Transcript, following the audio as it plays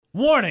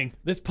Warning,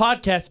 this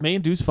podcast may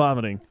induce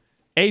vomiting.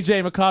 AJ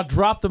and McCall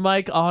drop the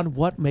mic on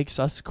what makes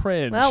us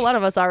cringe. Well, one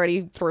of us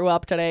already threw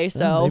up today,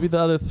 so. Maybe the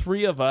other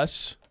three of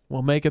us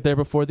will make it there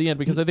before the end,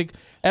 because I think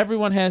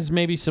everyone has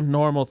maybe some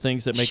normal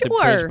things that make them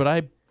cringe, but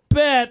I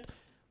bet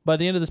by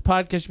the end of this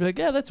podcast, you'll be like,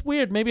 yeah, that's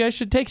weird. Maybe I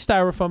should take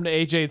styrofoam to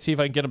AJ and see if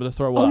I can get him to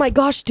throw up. Oh my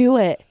gosh, do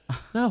it.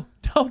 No,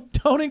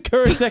 don't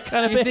encourage that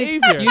kind of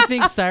behavior. You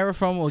think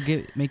styrofoam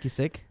will make you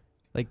sick?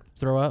 Like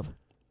throw up?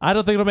 I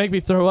don't think it'll make me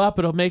throw up.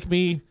 It'll make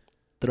me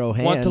throw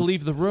hands. Want to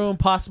leave the room,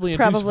 possibly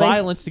induce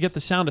violence to get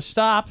the sound to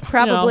stop.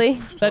 Probably. You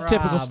know, that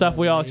typical stuff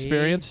we all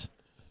experience.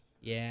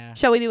 Yeah.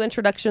 Shall we do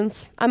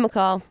introductions? I'm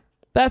McCall.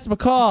 That's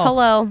McCall.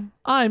 Hello.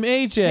 I'm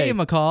AJ. Hey,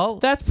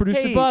 McCall. That's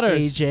producer Butterz.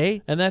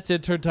 AJ. And that's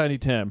intern Tiny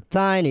Tim.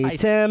 Tiny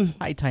Tim.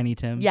 Hi, Tiny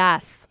Tim.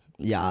 Yes.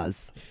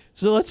 Yas.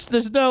 So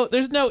there's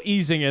no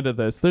easing into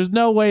this. There's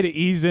no way to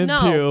ease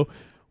into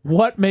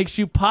what makes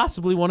you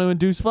possibly want to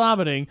induce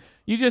vomiting.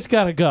 You just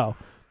gotta go.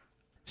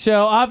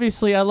 So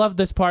obviously I love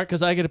this part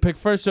because I get to pick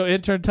first. So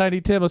intern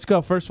Tiny Tim, let's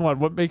go. First one.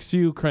 What makes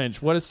you cringe?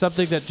 What is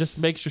something that just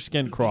makes your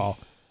skin crawl?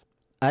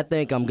 I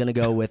think I'm gonna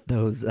go with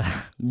those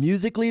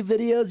Musical.ly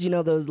videos. You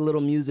know those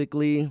little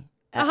Musical.ly,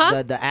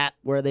 the app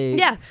where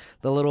the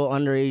little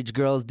underage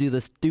girls do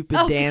the stupid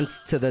dance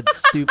to the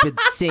stupid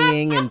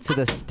singing and to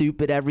the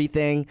stupid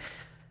everything,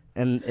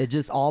 and it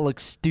just all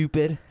looks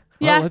stupid.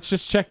 Yeah. Well, let's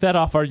just check that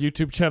off our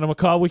YouTube channel,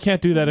 McCall. We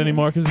can't do that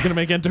anymore because it's going to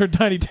make intern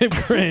Tiny Tim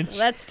cringe. Well,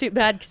 that's too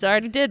bad because I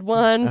already did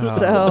one,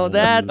 so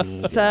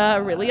that's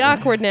really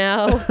awkward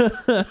now.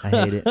 I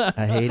hate it.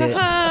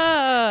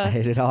 I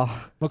hate it all.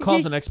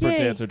 McCall's an expert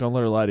dancer. Don't let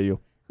her lie to you.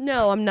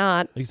 No, I'm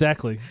not.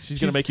 Exactly. She's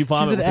going to make you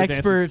vomit with her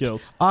dancing skills. She's an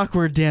expert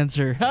awkward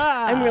dancer.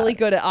 I'm really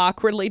good at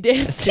awkwardly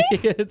dancing.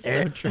 It's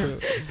so true.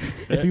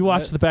 If you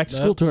watch the back to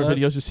school tour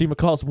videos, you see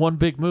McCall's one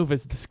big move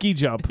is the ski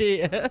jump.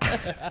 Yeah.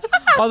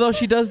 Although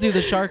she does do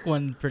the shark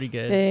one pretty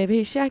good.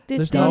 Baby shark did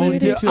There's no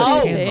need to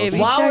while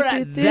we're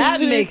at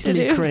that makes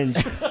me cringe.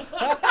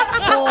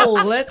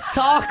 Oh, let's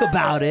talk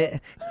about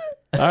it.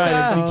 All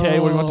right, MGK,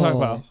 what do you want to talk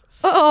about?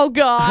 Oh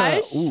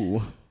gosh.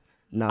 Ooh.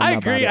 No, I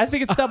agree. I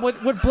think it's dumb.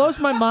 What blows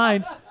my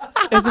mind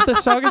is that the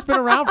song has been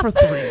around for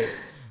 3 years.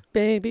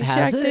 Baby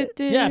shark.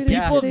 Yeah,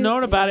 people have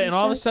known about it, and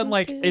all of a sudden,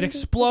 like, it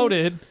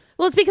exploded.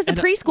 Well, it's because the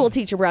preschool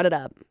teacher brought it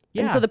up.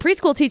 Yeah. And so the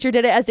preschool teacher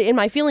did it as the In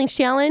My Feelings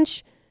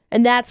challenge,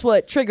 and that's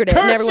what triggered it.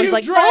 Curse and everyone's you,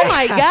 like, Drake! oh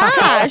my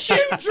gosh. You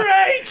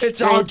Drake!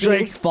 It's all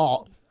Drake's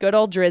fault. Good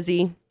old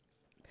Drizzy.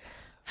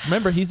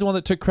 Remember, he's the one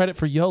that took credit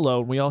for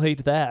YOLO, and we all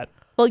hate that.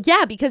 Well,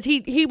 yeah, because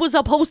he was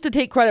supposed to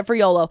take credit for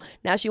YOLO.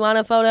 Now she want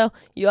a photo.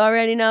 You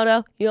already know,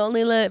 though. You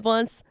only live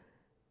once.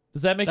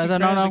 Does that make you cringe?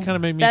 It kind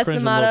of made me That's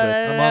cringe the a little motto.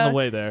 bit. I'm on the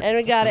way there. And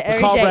we got it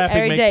every Call day. rapping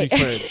Every makes day.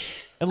 me cringe.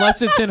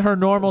 Unless it's in her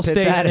normal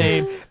stage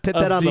name. Put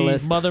that on the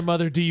list.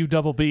 Mother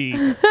D-U-double-B.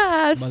 Mother.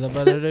 I was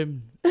so bad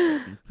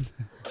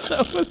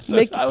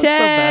at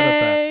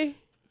that.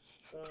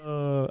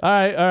 All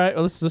right.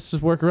 Well, let's just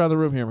work around the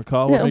room here,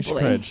 McCall. What makes you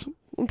cringe?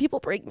 When people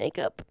break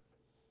makeup.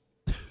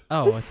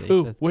 Oh, I see.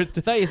 Ooh,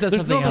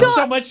 there's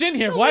so much in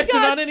here. Oh Why my is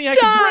there God, not any stop.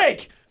 I can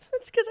break?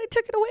 That's because I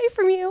took it away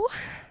from you.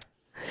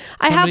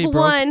 I Somebody have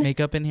broke one.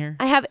 makeup in here?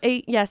 I have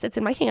a, yes, it's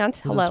in my hand.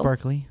 Was Hello. it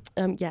sparkly?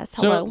 Yes,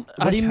 hello.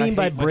 What do you mean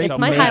by break It's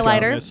my makeup?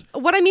 highlighter.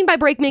 What I mean by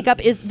break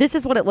makeup is this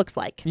is what it looks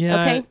like.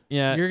 Yeah. Okay?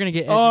 Yeah. You're going to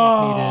get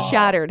educated.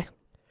 Shattered.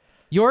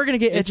 You're going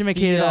to get It's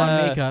educated the,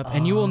 on makeup,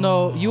 and you will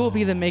know, you will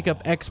be the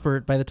makeup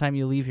expert by the time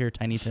you leave here,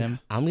 Tiny Tim.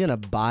 I'm going to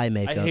buy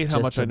makeup I hate just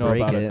how much to I know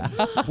break about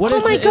it. What Oh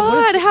is my it?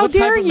 God, how what type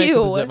dare of makeup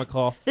you. Is that,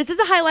 McCall? This is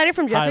a highlighter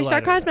from Jeffree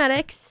Star Highlighter.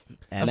 Cosmetics.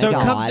 And So I it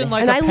got comes in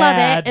like And a I pad.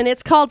 love it. And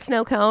it's called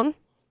Snow Cone.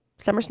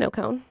 Summer Snow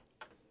Cone.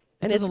 It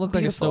And doesn't it's look like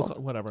a beautiful. snow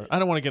cone. Whatever. I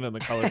don't want to get into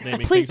the colors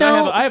naming Please things.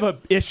 don't. I have an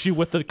issue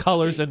with the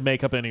colors and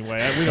makeup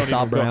anyway. We don't It's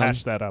all even go brown.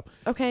 hash that up.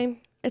 Okay.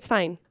 It's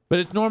fine. But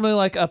it's normally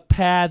like a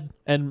pad,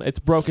 and it's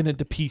broken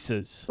into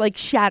pieces. Like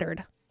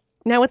shattered.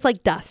 Now it's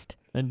like dust.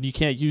 And you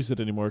can't use it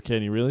anymore,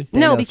 can you really?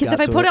 No, Thanos because got if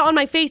I to put it. it on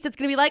my face, it's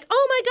going to be like,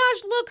 oh my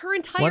gosh, look, her Why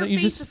entire don't you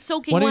face just is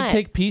soaking Why don't wet. you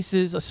take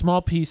pieces, a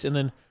small piece, and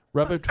then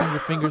rub it between your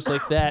fingers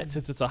like that,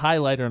 since it's a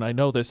highlighter, and I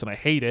know this, and I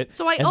hate it.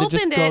 So I and then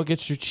just opened go it.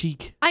 against your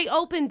cheek I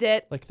opened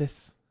it. like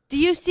this. Do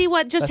you see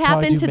what just That's how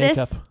I happened do to makeup.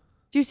 this?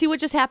 Do you see what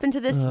just happened to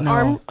this No.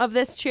 arm of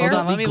this chair? Hold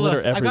on, let me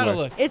look. Glitter I got to everywhere.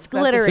 look. It's Got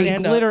to glittery. There's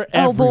stand up. glitter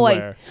Oh boy.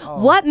 everywhere.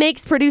 What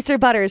makes producer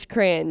Butterz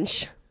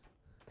cringe?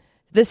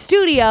 The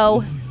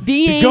studio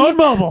being He's going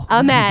mobile.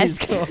 a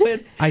mess.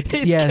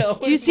 Yes.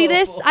 Do you see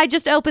this? I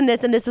just opened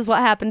this and this is what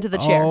happened to the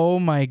chair. Oh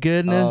my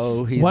goodness.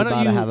 Oh, he's Why about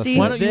don't to you have a see- fit.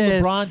 Why don't you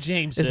This LeBron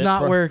James It's it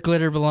not for- where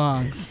glitter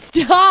belongs.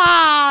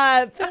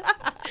 Stop.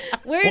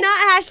 We're not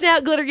hashing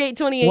out Glittergate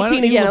Why 2018 don't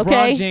you again, LeBron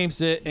okay? James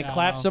it and No.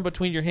 clap some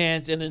between your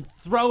hands and then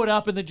throw it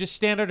up and then just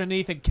stand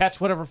underneath and catch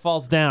whatever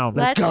falls down.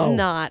 Let's go.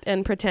 not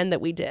and pretend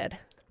that we did.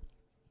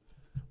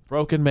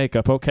 Broken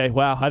makeup. Okay,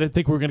 wow. I didn't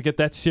think we were going to get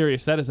that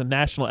serious. That is a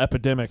national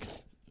epidemic.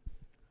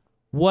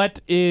 What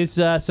is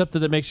something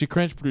that makes you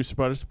cringe, Producer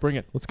Butterz? Bring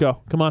it. Let's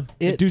go. Come on.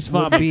 It Induce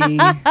would vomit. be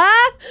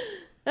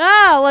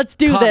Oh, let's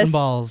do cotton this.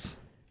 balls.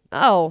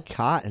 Oh.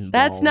 Cotton balls.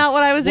 That's not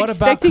what I was What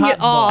about expecting at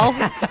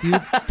cotton all. You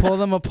pull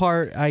them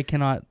apart. I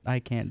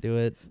can't do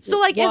it. So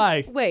like,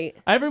 Why? wait.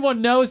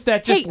 Everyone knows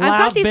that just Hey, I've got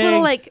loud these bang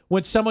little, like,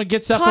 when someone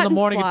gets up in the cotton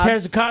morning and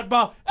tears a swabs. cotton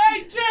ball.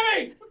 Hey,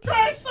 Jimmy, I'm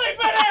trying to sleep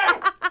in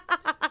here.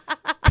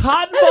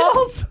 Cotton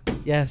balls?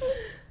 Yes.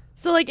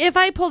 So like, if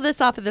I pull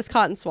this off of this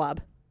cotton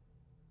swab.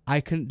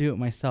 I couldn't do it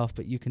myself,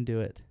 but you can do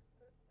it.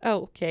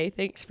 Oh, okay.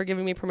 Thanks for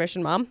giving me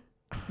permission, Mom.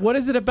 What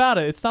is it about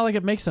it? It's not like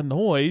it makes a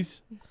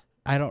noise.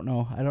 I don't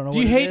know. Do you what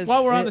it hate, is.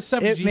 while we're on the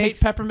subject, do you hate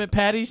peppermint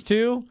patties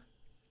too?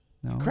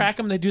 No. Crack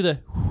them, they do the...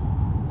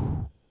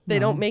 They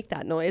No. don't make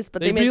that noise, but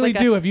They they make really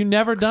like do. Have you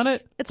never done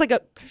it? It's like a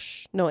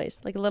noise,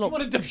 like a little. You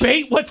want to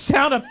debate what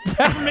sound a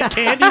peppermint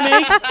candy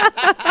makes?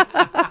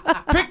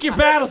 Pick your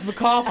battles,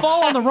 McCall.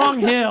 Fall on the wrong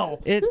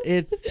hill.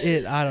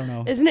 It. I don't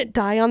know. Isn't it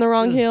die on the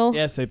wrong hill?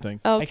 Yeah, same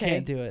thing. Okay. I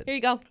can't do it. Here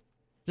you go.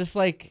 Just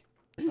like.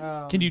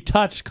 Can you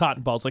touch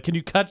cotton balls? Like, can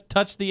you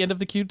touch the end of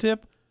the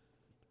Q-tip?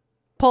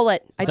 Pull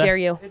it. I dare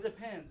you. It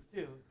depends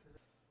too.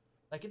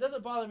 Like, it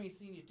doesn't bother me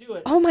seeing you do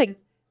it. Oh my. It's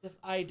if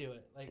I do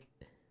it, like.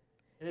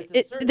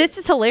 This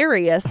is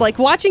hilarious. Like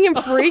watching him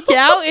freak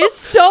out is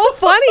so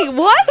funny.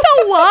 What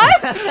the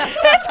what?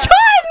 It's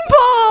cotton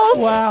balls.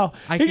 Wow.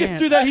 I He just can't.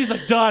 threw that. He's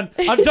like, done.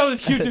 I'm done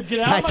with Q-tip.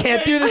 Get out I of my can't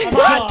face. do this I'm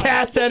done.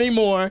 podcast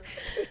anymore.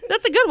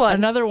 That's a good one.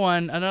 Another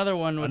one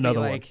would Another be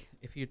one. like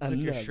if you took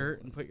your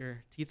shirt and put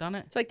your teeth on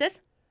it. It's like this.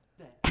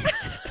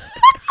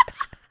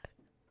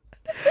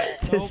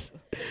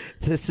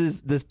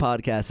 This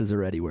podcast is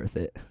already worth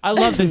it. I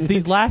love this.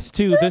 These last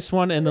two, this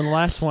one and then the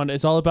last one,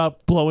 is all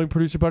about blowing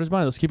producer Butter's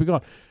mind. Let's keep it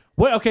going.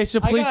 What? Okay, so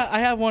please. I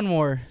have one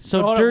more.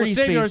 So Hold on, dirty we'll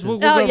save yours. spaces.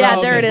 We'll Oh go yeah,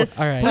 around there it this. is.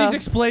 All right. Please Oh.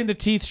 explain the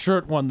teeth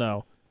shirt one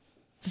though.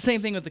 It's the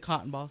same thing with the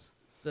cotton balls.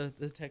 The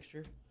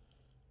texture.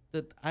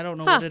 I don't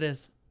know Huh. what it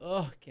is.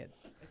 Oh, kid.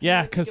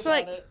 Yeah, because So,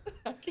 like,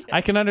 I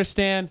can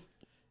understand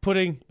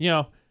putting,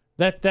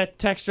 that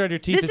texture on your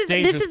teeth This is is-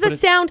 dangerous. this is the but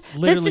it's sound- this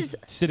literally is-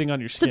 sitting on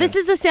your So skin. this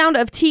is the sound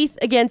of teeth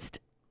against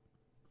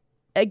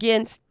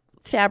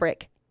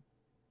fabric.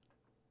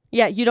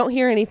 Yeah, you don't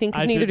hear anything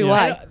because I neither do- do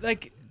yeah. I.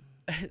 Like,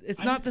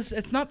 it's not this.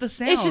 It's not the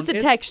sound. It's just the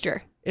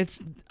texture. It's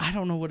I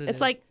don't know what it is.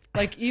 It's like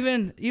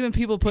even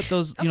people put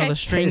those Okay. the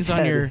strings on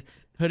His your head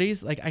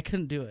hoodies. Like I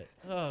couldn't do it.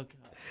 Oh god.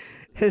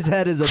 His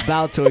head is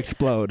about to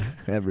explode,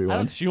 I everyone.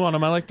 don't chew on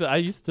them. I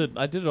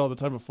did it all the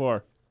time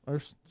before. I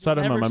sat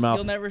them in my You'll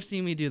mouth. never see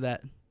me do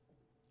that.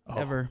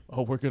 Ever.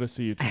 Oh, we're going to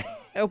see you.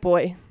 oh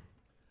boy.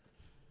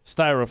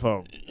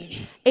 Styrofoam.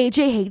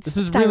 AJ hates This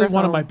is styrofoam. really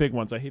one of my big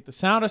ones. I hate the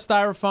sound of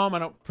styrofoam. I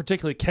don't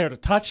particularly care to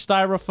touch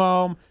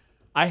styrofoam.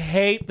 I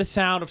hate the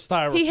sound of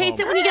styrofoam. He hates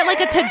it when you get like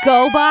a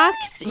to-go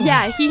box.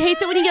 Yeah, he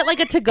hates it when you get like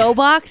a to-go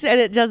box and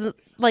it doesn't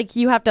like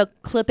you have to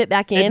clip it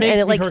back in It and makes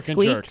it me like herk and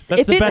jerk. squeaks.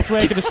 That's the best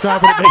way I can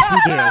describe what it makes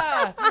me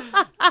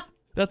do.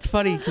 That's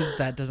funny because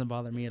that doesn't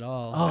bother me at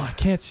all. Oh, I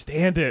can't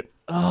stand it.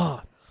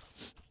 Oh,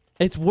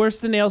 it's worse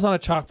than nails on a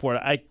chalkboard.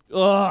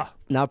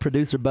 Now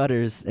producer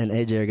Butterz and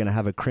AJ are gonna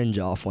have a cringe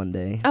off one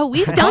day. Oh,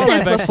 we've done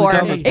this I've actually before.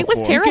 done this It was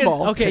before.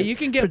 terrible. You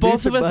can get Producer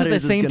both of us at the Butterz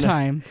is same gonna-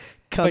 time.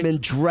 Come in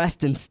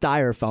dressed in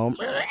styrofoam.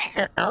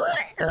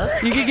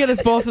 You can get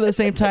us both at the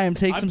same time.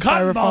 Take some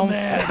cotton ball styrofoam,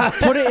 man.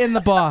 put it in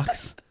the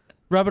box,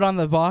 rub it on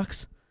the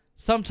box.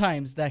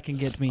 Sometimes that can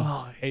get me.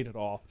 Oh, I hate it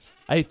all.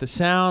 I hate the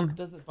sound.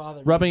 Doesn't bother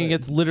me. Rubbing but-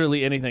 against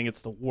literally anything.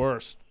 It's the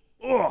worst.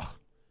 Ugh.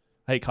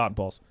 I hate cotton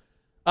balls.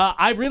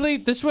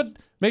 This one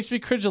makes me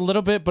cringe a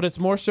little bit, but it's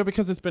more so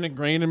because it's been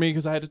ingrained in me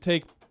because I had to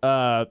take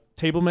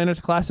table manners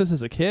classes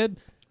as a kid.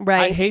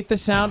 Right. I hate the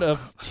sound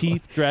of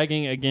teeth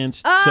dragging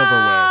against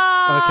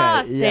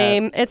Ah, Okay, yeah.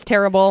 same. It's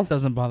terrible.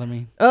 Doesn't bother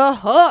me.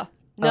 No.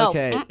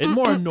 Okay. silverware. It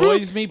more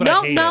annoys me, but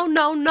I hate it.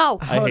 No.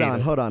 I hate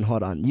it. Hold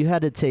on. You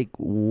had to take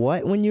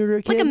what when you were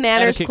a kid? Like a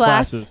manners Etiquette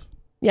class. classes.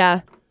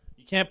 Yeah.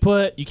 You can't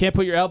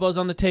put your elbows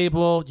on the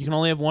table. You can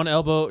only have one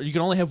elbow. You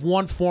can only have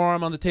one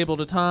forearm on the table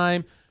at a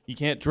time. You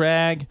can't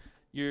drag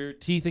your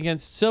teeth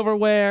against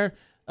silverware.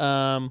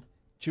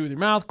 Chew with your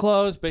mouth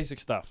closed. Basic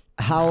stuff.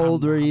 How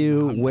old were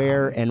you?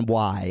 Where and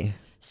why?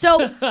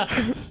 So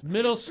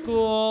Middle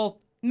school.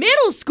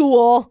 middle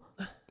school.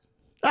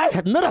 I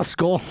had middle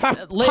school.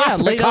 Late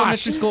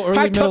elementary school, early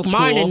I middle took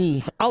mine school.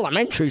 in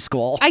elementary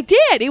school. I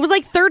did. It was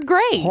like third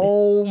grade.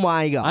 Oh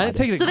my god! I didn't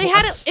take it. So they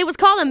had it. It was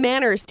called a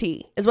manners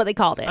tea, is what they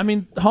called it. I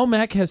mean, home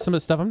ec has some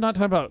of the stuff. I'm not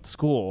talking about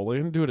school. We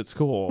didn't do it at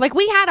school. Like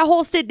we had a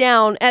whole sit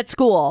down at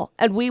school,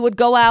 and we would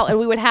go out and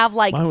we would have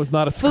like Mine was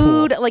not at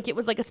food. school. Like it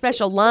was like a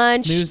special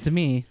lunch. News to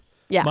me.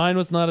 Yeah. Mine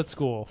was not at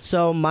school.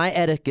 So my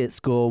etiquette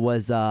school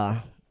was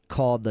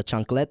called the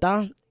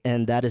chancleta,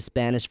 and that is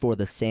Spanish for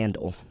the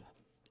sandal.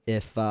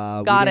 If we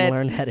Got didn't it.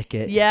 learn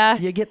etiquette, Yeah.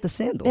 you get the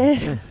sandal.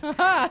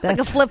 Like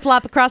a flip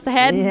flop across the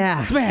head.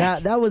 Yeah,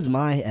 Smack. that was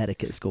my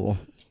etiquette school.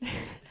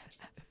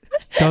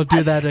 Don't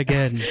do that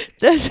again.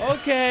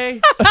 Okay.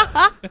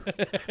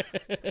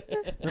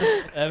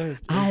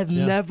 I have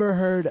never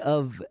heard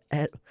of.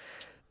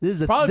 This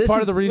is Probably this part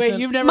is, of the reason. Wait,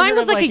 you've never Mine heard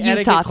was of, like a etiquette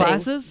Utah thing.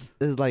 classes?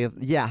 This is like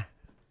yeah.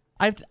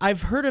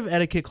 I've heard of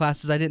etiquette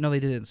classes. I didn't know they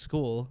did it in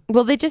school.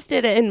 Well, they just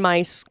did it in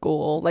my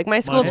school. Like, my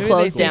school's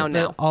closed down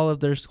now. All of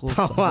their schools.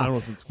 I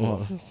was in school.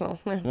 So,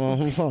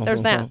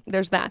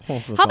 there's that.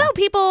 How about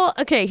people?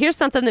 Okay, here's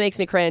something that makes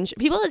me cringe.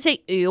 People that say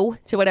 "ew"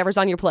 to whatever's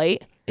on your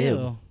plate.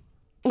 Ew.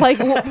 Like,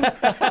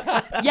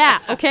 yeah,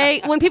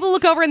 okay. When people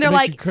look over and they're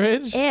like,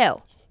 cringe?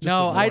 "Ew."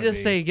 No, I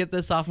just say, "Get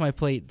this off my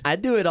plate." I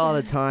do it all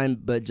the time,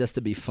 but just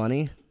to be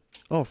funny.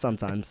 Well,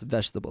 sometimes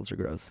vegetables are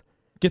gross.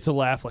 Gets a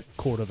laugh like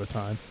a quarter of the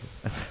time.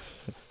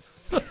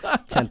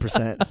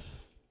 10%.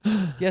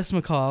 Yes,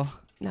 McCall.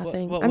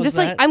 Nothing. What I'm was just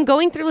that? like, I'm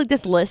going through like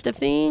this list of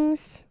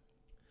things.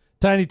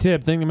 Tiny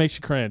tip, thing that makes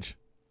you cringe.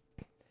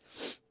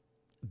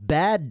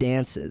 Bad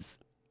dances.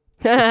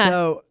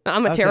 So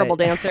I'm a okay. terrible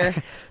dancer.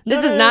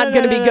 This is not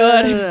going to be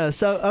good. No.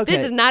 So okay.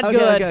 This is not okay,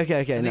 good.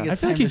 Okay. No. I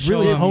feel like he's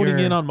really honing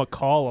in on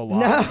McCall a lot.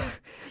 No.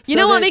 You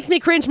know what makes me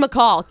cringe?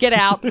 McCall, get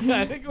out.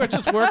 I think we're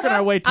just working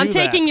our way to that. I'm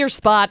taking your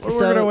spot. We're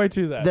working our way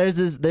to that. There's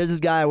this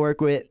guy I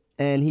work with,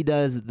 and he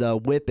does the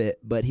whip it,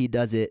 but he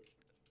does it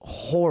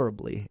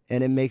horribly,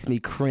 and it makes me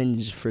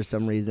cringe for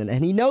some reason.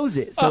 And he knows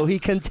it, so he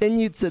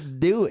continued to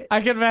do it. I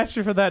can match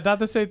you for that. Not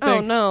the same thing.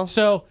 Oh, no.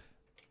 So,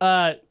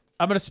 I'm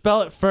going to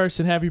spell it first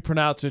and have you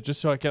pronounce it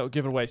just so I can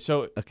give it away.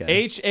 So,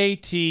 Okay.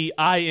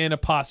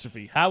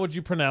 HATIN'. How would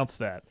you pronounce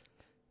that?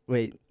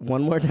 Wait,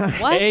 one more time.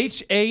 What?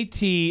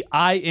 HATIN'.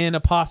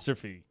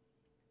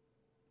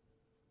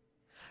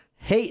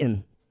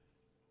 Hating.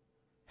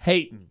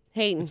 Hayton.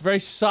 Hayton. It's very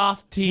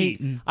soft T.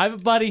 Hayton. I have a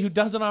buddy who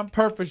does it on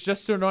purpose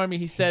just to annoy me.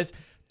 He says,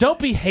 "Don't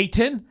be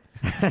hatin'.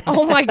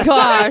 Oh my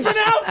gosh.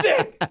 Pronounce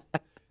it.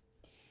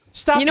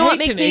 Stop You know what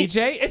hatin', makes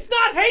me- AJ. It's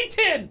not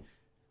hatin'.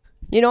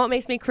 You know what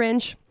makes me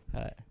cringe?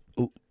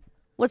 Ooh.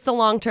 What's the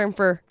long term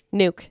for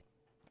nuke,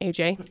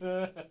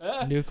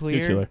 AJ?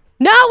 Nuclear.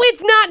 No,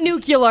 it's not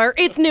nuclear.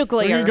 It's We're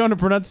nuclear. going to go into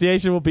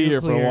pronunciation. We'll be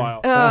here for a Nuclear.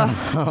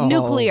 while.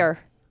 Nuclear.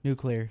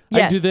 Nuclear.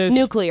 Yes, I do this.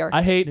 nuclear.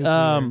 I hate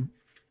Nuclear.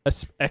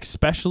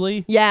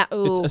 especially. Yeah,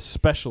 ooh. It's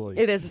especially.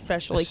 It is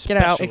especially. Get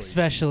out.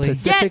 Especially.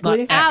 Yes,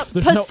 Specifically? There's no X.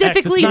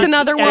 Pacifically is It's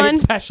not another one.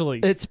 Especially.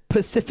 It's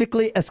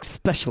specifically,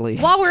 especially.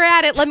 While we're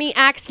at it, let me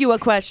ask you a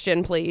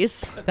question,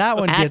 please. That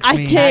one gets I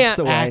me. can't. Axe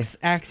away.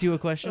 Ask you a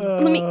question.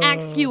 Let me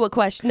ask you a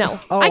question. No,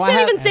 Oh, I can't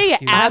have- even say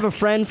it. I I have a Ask.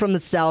 friend from the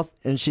South,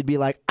 and she'd be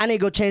like, I need to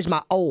go change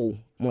my oil.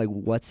 I'm like,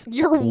 what's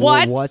Your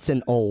what? What's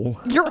an oil?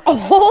 You're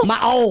old.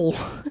 My oil.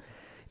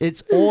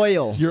 It's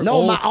oil.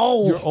 My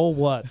oil. You're old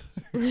what?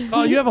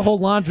 Oh, you have a whole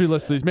laundry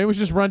list of these. Maybe we should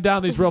just run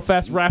down these real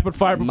fast, rapid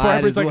fire before Might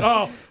everybody's as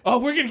like, oh,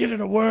 we're going to get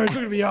into words.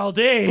 We're going to be all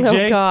day, Oh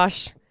AJ.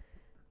 gosh,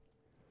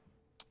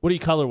 What do you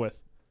color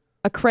with?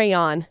 a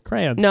crayon.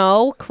 Crayons.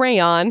 No,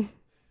 crayon.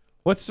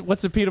 What's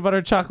a peanut butter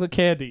and chocolate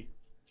candy?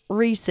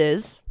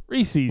 Reese's.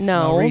 Reese's.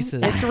 No,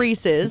 Reese's. it's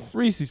Reese's.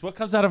 Reese's. What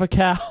comes out of a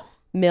cow?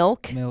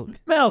 Milk. Milk.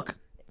 Milk.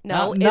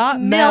 No, Not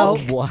it's milk.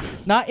 What?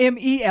 Not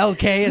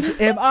MELK. It's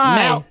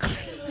MI. Milk.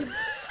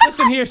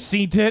 Listen here,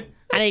 Seat It.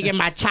 I need to get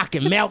my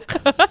chocolate milk.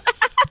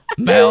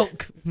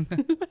 Milk.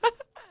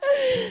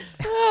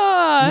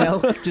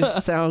 Milk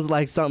just sounds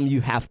like something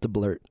you have to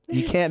blurt.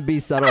 You can't be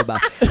subtle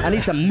about it. I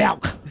need some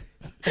milk.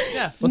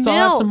 Yeah. Let's all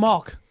have some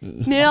milk.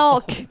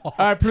 Milk. All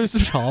right, producer.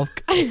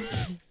 Chalk.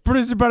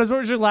 Producer Butters, what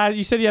was your last?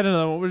 You said you had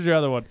another one. What was your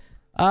other one?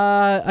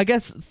 I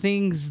guess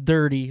things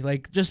dirty,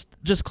 like just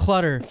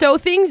clutter. So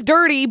things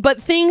dirty,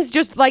 but things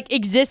just like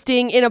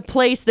existing in a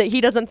place that he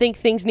doesn't think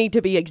things need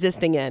to be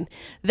existing in.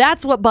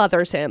 That's what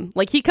bothers him.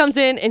 Like he comes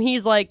in and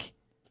he's like,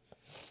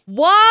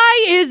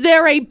 "Why is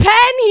there a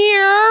pen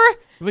here?"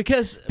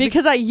 Because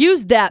I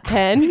used that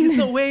pen. because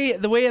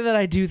the way that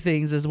I do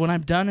things is when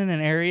I'm done in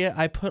an area,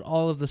 I put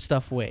all of the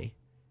stuff away.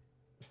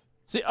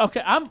 See,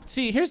 okay,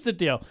 here's the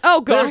deal.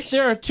 Oh, gosh.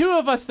 There are two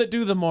of us that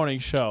do the morning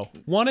show.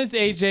 One is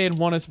AJ and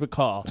one is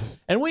McCall.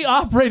 And we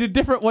operate a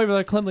different way with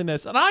our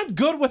cleanliness. And I'm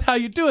good with how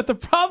you do it. The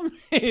problem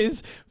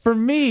is, for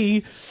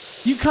me,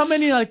 you come in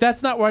and you're like,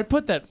 that's not where I'd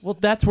put that. Well,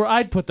 that's where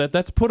I'd put that.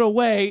 That's put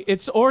away.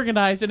 It's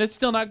organized and it's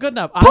still not good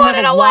enough. I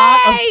have a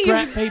lot of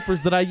scrap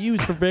papers that I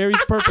use for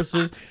various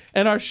purposes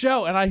in our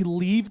show. And I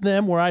leave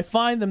them where I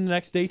find them the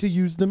next day to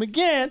use them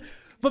again.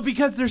 But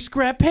because they're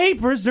scrap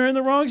papers, they're in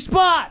the wrong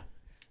spot.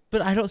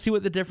 But I don't see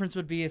what the difference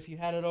would be if you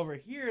had it over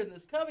here in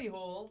this cubby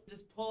hole.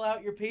 Just pull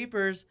out your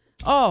papers.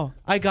 Oh,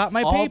 I got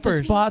my All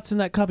papers. the spots in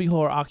that cubby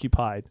hole are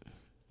occupied.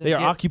 They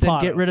are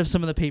occupied. Then get rid of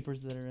some of the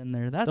papers that are in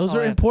there. Those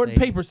are important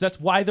papers. That's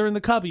why they're in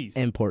the cubbies.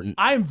 Important.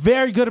 I'm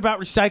very good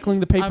about recycling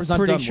the papers I'm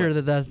pretty done sure with.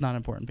 that that's not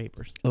important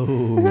papers.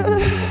 Oh.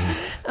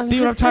 See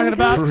what I'm talking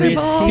about? Pretty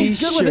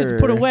He's good with it's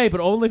put sure. away, but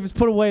only if it's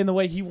put away in the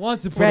way he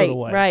wants to put Right, it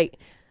away. right.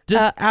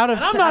 Just out of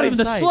And I'm not out even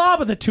the of sight.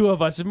 slob of the two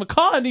of us. And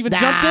McCall hadn't even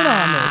jumped in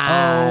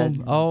on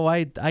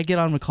this. I get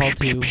on McCall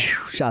too.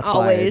 Shots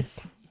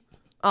Always.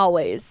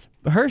 Always.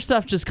 Her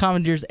stuff just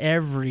commandeers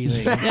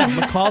everything. Yeah,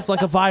 McCall's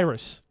like a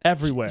virus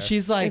everywhere.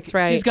 She's like, That's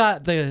right. she's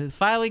got the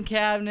filing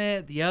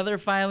cabinet, the other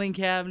filing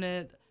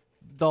cabinet,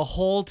 the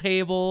whole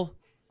table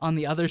on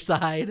the other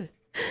side.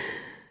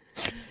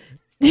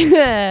 He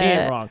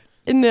ain't wrong.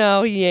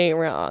 No, he ain't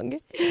wrong.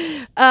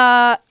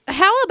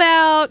 How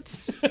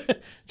about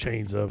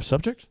Change of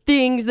subject?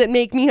 things that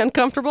make me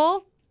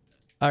uncomfortable?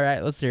 All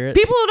right, let's hear it.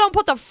 People who don't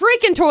put the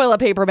freaking toilet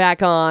paper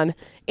back on.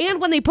 And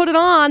when they put it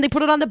on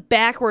the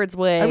backwards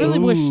way. I really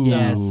wish.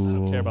 yes. I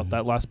don't care about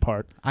that last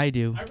part. I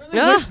do. I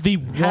really wish the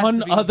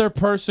one other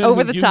person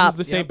Over who the uses top.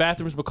 the same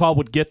bathroom as McCall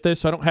would get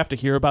this, so I don't have to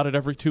hear about it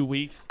every 2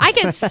 weeks. I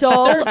get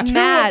so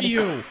mad.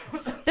 Two of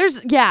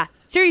you.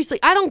 Seriously,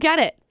 I don't get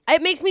it.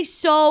 It makes me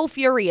so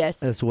furious.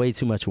 That's way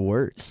too much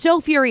work.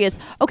 So furious.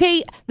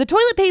 Okay, the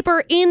toilet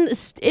paper in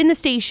the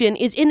station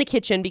is in the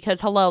kitchen because,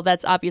 hello,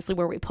 that's obviously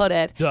where we put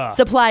it. Duh.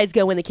 Supplies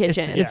go in the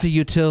kitchen. It's a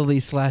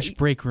utility /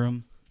 break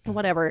room.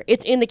 Whatever.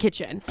 It's in the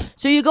kitchen.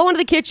 So you go into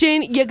the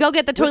kitchen, you go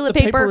get the toilet the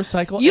paper paper.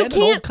 recycle You and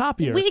an old can't.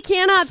 copier. We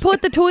cannot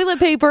put the toilet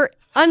paper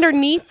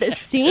underneath the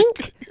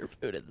sink Your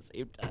food at the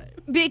same time.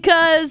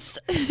 because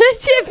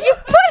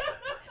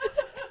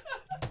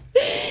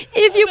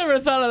if you Never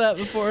thought of that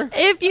before.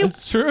 if you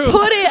It's true.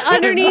 put it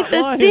underneath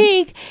the lying.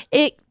 sink,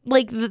 it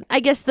I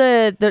guess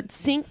the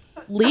sink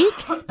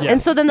leaks,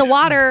 and so then the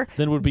water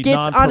Then it would be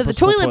gets onto the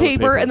non-purposeful toilet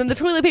paper, and then paper.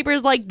 the toilet paper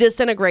is like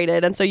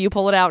disintegrated, and so you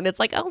pull it out, and it's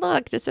like, oh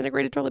look,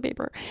 disintegrated toilet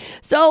paper.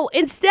 So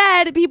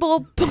instead,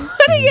 people putting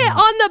it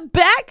on the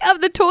back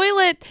of the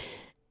toilet,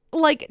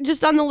 like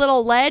just on the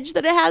little ledge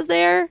that it has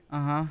there.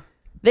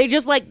 They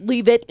just like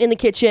leave it in the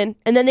kitchen,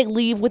 and then they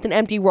leave with an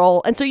empty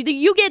roll. And so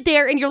you get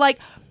there and you're like,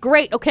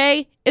 great,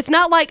 okay? It's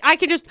not like I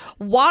can just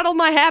waddle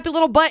my happy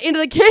little butt into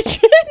the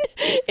kitchen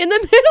in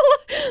the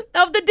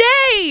middle of the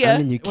day. I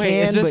mean, you can, Wait,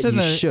 is this but in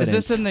you the shouldn't. is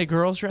this in the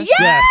girls' restroom?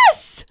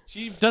 Yes!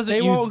 She doesn't They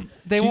use. won't-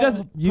 they she won't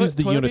doesn't put use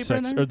the toilet paper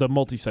in unisex there? or the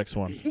multi-sex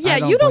one. Yeah,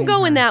 don't you don't blame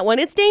go in her. that one.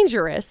 It's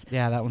dangerous.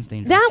 Yeah, that one's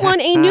dangerous. That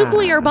one, a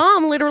nuclear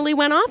bomb literally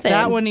went off in.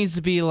 That one needs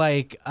to be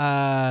like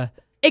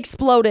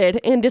exploded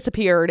and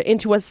disappeared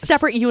into a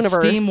separate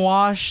universe. steam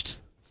washed,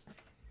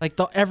 like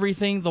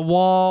everything, the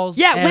walls.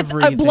 Yeah,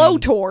 everything. with a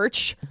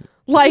blowtorch.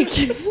 Like,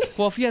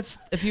 Well, if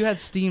you had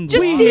steam,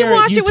 Just washed, steam Here at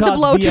wash it with the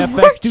Utah's blowtorch.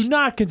 VFX do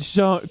not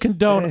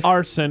condone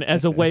arson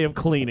as a way of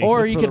cleaning.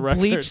 or just you Oh, for the could record.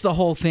 bleach the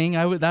whole thing.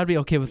 That'd be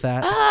okay with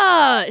that.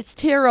 it's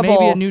terrible.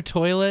 Maybe a new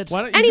toilet.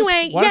 Why don't you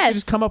Anyway, just, why don't you yes.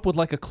 just come up with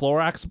like a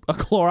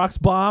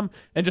Clorox bomb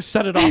and just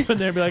set it off in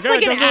there and be like, all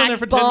like right, an don't go in there Axe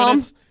for 10 bomb.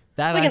 minutes.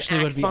 That like an actually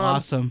would Axe be bomb.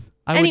 awesome.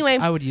 Anyway.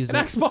 I would use An it.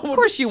 Axe bomb would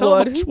course be you so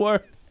would. much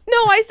worse. No,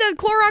 I said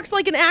Clorox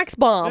like an Axe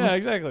bomb. Yeah,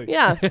 exactly.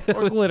 Yeah.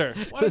 Or glitter.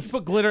 Why don't you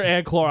put glitter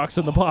and Clorox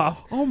in the bomb?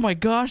 Oh my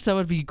gosh, that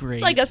would be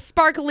great. Like a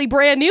sparkly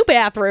brand new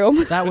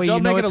bathroom. that way you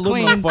Don't know make it it's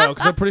aluminum clean. foil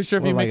because I'm pretty sure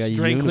if Or you like mix a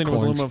drain cleaner with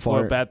unicorn's aluminum foil,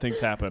 fart. bad things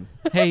happen.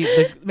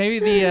 Hey, maybe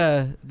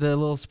the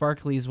little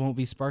sparklies won't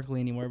be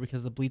sparkly anymore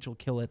because the bleach will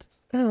kill it.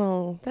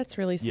 Oh, that's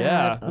really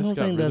Yeah, sad. I this don't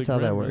got think really that's how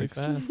that grim really works.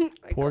 fast.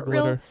 I Poor got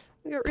real- glitter.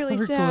 I got really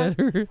Poor sad.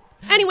 glitter.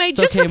 Anyway,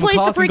 It's just okay, replace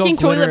the McCall can go freaking glitter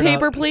toilet it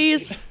paper, up.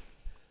 please.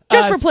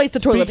 Just replace the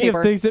toilet Speaking paper.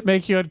 of things that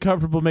make you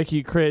uncomfortable, make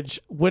you cringe.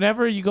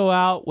 Whenever you go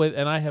out with,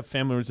 and I have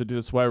family members that do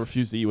this, why I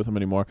refuse to eat with them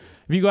anymore.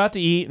 If you go out to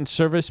eat and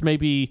service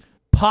maybe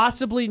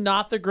possibly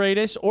not the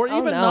greatest, or Oh,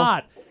 even no.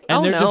 not, and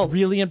Oh, they're no. just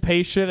really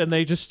impatient, and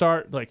they just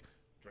start like,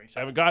 drinks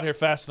haven't got here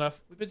fast enough.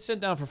 We've been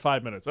sitting down for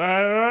 5 minutes.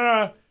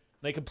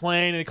 They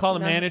complain and they call the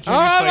manager. And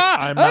you're just like,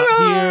 I'm not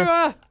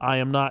here. I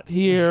am not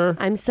here.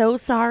 I'm so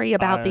sorry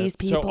about these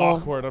people. So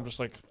awkward. I'm just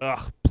like,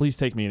 ugh, please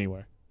take me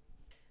anywhere.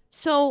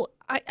 So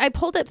I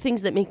pulled up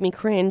things that make me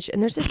cringe,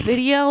 and there's this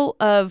video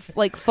of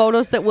like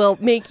photos that will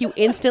make you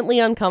instantly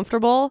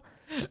uncomfortable.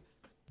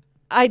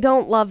 I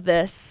don't love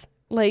this.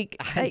 Like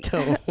I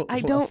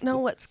don't know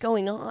what's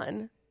going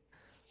on.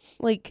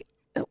 Like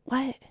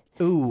what?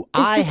 Ooh,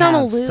 It's I just on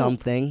a have loop.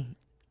 something.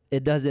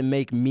 It doesn't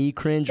make me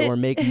cringe or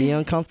make me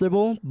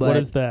uncomfortable, but What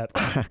is that?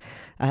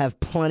 I have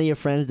plenty of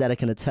friends that I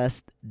can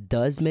attest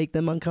does make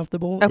them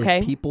uncomfortable. Okay.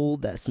 Is people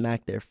that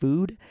smack their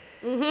food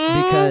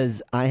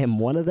because I am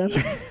one of them.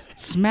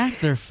 Smack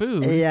their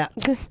food. Yeah.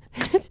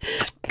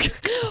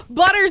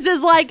 Butterz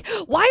is like,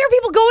 why are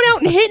people going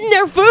out and hitting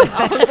their food?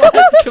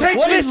 Take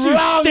What this, is you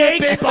wrong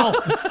with steak!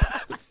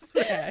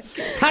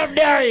 How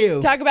dare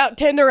you? Talk about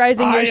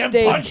tenderizing I your am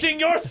steak. punching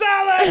your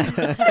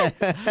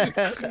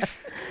salad!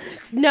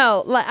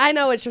 No, I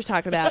know what you're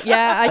talking about.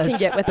 Yeah, I can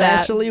get with that.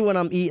 Especially when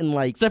I'm eating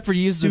like Except for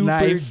using the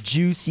super knife.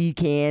 juicy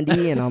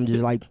candy and I'm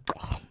just like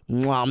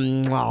mwah,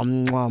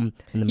 mwah, mwah. And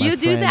then my You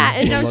do friend that,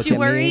 and will don't look you at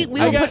worry. me.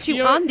 We I will got- put you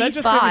know on what? the That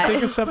just made me spot.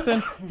 think of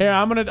something. Here,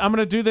 I'm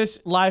gonna do this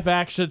live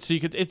action so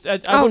you could. I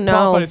Oh, wouldn't no.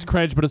 qualify it as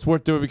cringe, but it's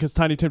worth doing because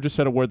Tiny Tim just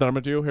said a word that I'm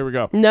gonna do. Here we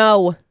go.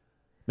 No.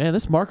 Man,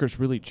 this marker's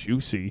really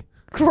juicy.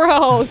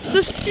 Gross.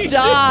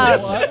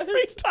 Stop.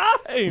 Every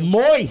time.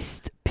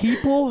 Moist.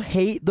 People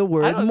hate the I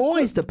word don't-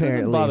 moist, that doesn't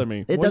apparently. bother me.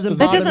 It Moist doesn't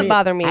doesn't- bother It doesn't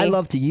bother me. I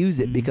love to use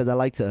it because I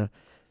like to.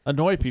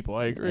 Annoy people.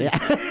 I agree.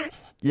 Yeah.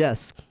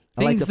 Yes.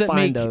 I like Things to that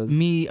find make those.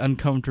 me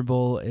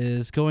uncomfortable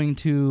is going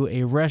to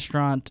a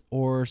restaurant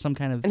or some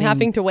kind of And thing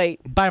having to wait.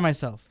 by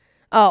myself.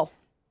 Oh.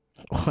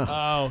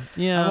 Oh,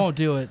 yeah. I won't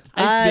do it.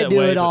 I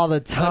do it all the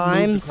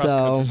time,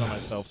 so.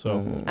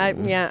 I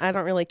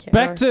don't really care.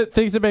 Back to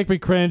things that make me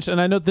cringe,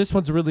 and I know this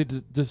one's a really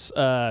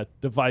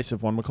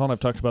divisive one. McCall and I've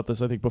talked about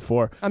this, I think,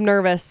 before. I'm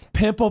nervous.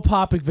 Pimple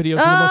popping videos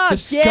are the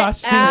most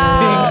disgusting thing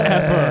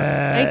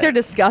ever. I think they're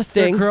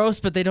disgusting. They're gross,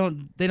 but they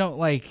don't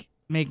like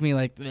make me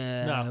like throw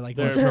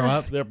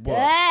up.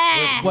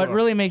 What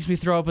really makes me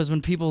throw up is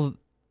when people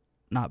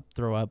not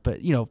throw up, but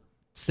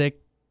sick.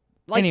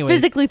 Like anyway,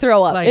 physically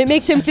throw up. It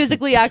makes him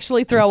physically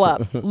actually throw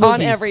up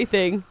on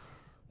everything.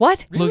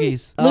 What? Really?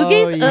 Loogies.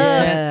 Loogies?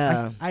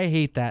 Yeah. I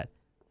hate that.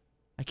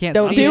 I can't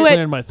Don't see do it. it.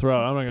 In my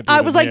throat. I'm not gonna do I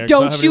it was in like, here 'cause I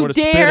don't have you anywhere to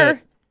spit dare.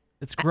 it.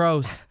 It's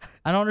gross.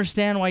 I don't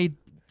understand why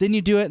then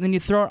you do it and then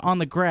you throw it on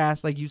the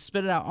grass. Like you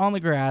spit it out on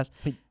the grass.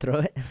 Throw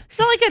it. It's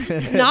not like a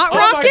snot Oh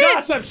rocket. my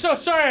gosh, I'm so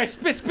sorry. I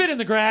spit in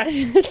the grass. spit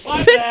in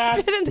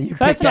the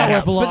That's not where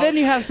it belongs. But then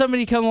you have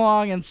somebody come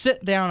along and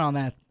sit down on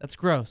that. That's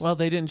gross. Well,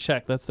 they didn't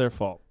check. That's their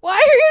fault. Why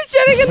are you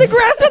sitting in the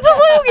grass with a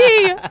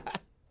loogie?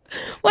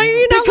 Why are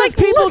you not because like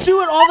people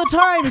do it all the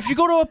time. If you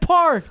go to a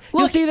park,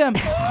 you'll see them.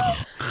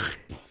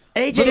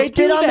 AJ,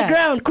 spit on the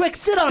ground. Quick,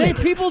 sit on it.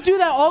 People do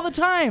that all the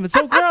time. It's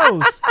so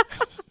gross.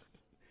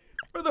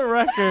 For the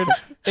record,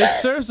 it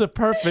serves a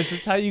purpose.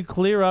 It's how you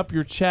clear up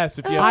your chest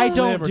if you have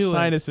phlegm or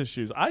sinus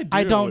issues. I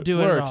don't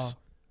do it at works. all.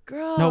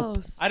 Gross.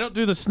 Nope. I don't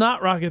do the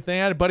snot rocket thing.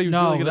 I had a buddy who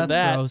was really good at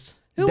that. Gross.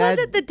 Who was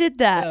it that did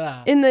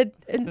that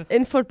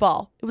in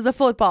football? It was a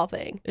football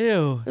thing.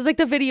 Ew. It was like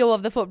the video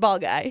of the football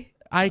guy.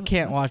 I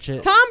can't watch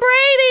it. Tom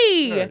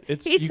Brady. Sure.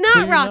 He's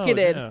snot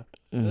rocketed.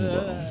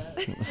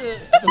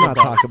 Let's not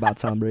talk about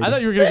Tom Brady. I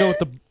thought you were gonna go with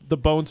the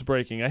bones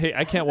breaking.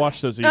 I can't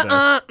watch those either.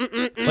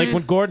 Like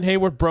when Gordon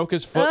Hayward broke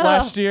his foot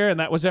last year, and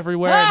that was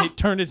everywhere, and he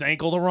turned his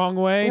ankle the wrong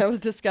way. That was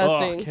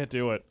disgusting. Oh, can't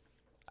do it.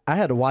 I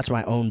had to watch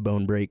my own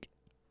bone break.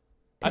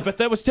 I bet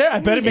that was terrible. I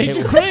bet it made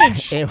you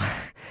cringe.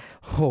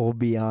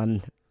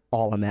 Beyond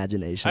all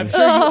imagination. I'm sure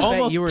you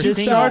almost you were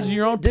discharged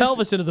your own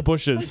pelvis into the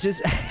bushes.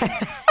 Just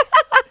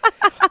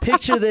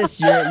picture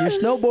this: you're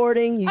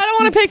snowboarding. I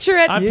don't want to picture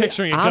it. I'm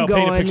picturing it. I'm Go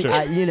paint a going.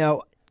 picture.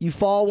 You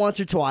fall once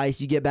or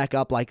twice. You get back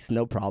up like it's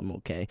no problem.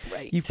 Okay.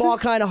 Right. You fall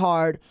kind of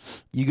hard.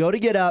 You go to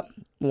get up.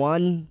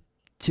 1,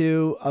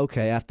 2.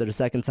 Okay. After the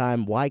second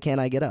time, why can't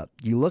I get up?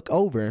 You look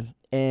over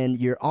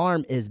and your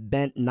arm is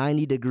bent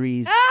 90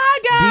 degrees.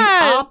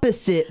 The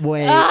opposite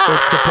way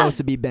it's supposed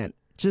to be bent.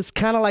 Just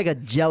kind of like a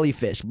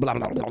jellyfish. Blah,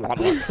 blah, blah, blah,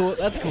 blah. Cool.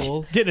 That's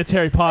cool. Getting its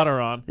Harry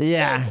Potter on.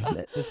 Yeah.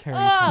 This Harry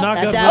Potter.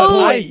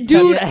 Not good.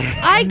 Dude,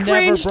 I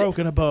cringed. Never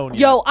broken a bone. Yet.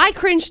 Yo, I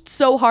cringed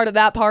so hard at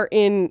that part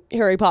in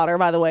Harry Potter,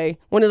 by the way,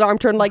 when his arm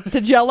turned like to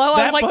jello.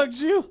 I was like, bugged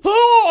you?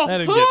 that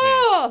didn't get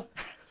me.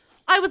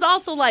 I was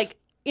also like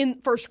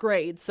in first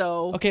grade,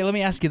 so. Okay, let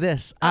me ask you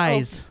this.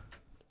 Eyes.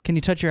 Can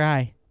you touch your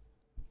eye?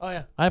 Oh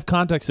yeah, I have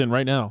contacts in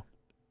right now.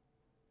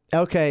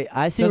 Okay,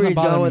 I see where he's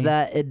going with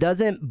that. It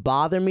doesn't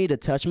bother me to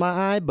touch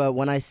my eye, but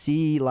when I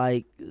see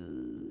like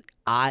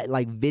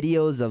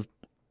videos of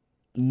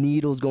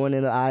needles going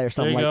in the eye or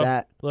something like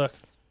that. Look,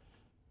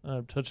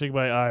 I'm touching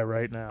my eye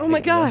right now. Oh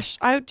my gosh,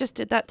 I just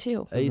did that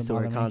too. I used to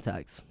wear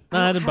contacts.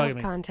 I didn't don't bug have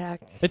me.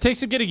 contacts. It takes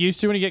some getting used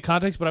to when you get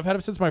contacts, but I've had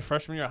them since my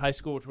freshman year of high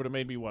school, which would have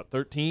made me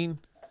 13.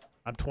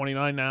 I'm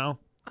 29 now.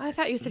 I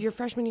thought you said your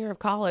freshman year of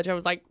college. I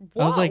was like,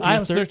 whoa. I was like, I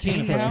was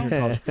 13 now.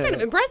 That's kind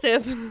of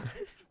impressive.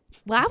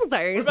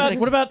 Wowzers.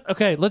 What about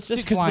okay, let's do,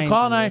 because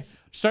McCall and I are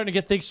starting to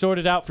get things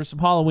sorted out for some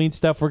Halloween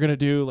stuff we're going to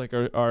do. Like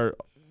our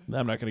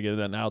I'm not going to get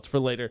into that now. It's for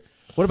later.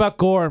 What about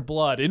gore and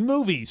blood in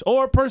movies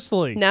or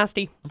personally?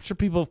 Nasty. I'm sure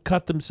people have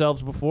cut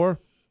themselves before.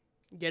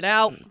 Get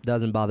out.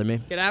 Doesn't bother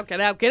me. Get out,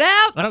 get out, get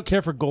out. I don't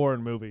care for gore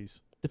in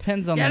movies.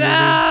 Depends on Get the movie.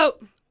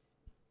 out.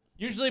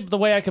 Usually the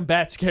way I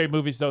combat scary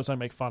movies, though, is I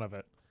make fun of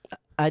it.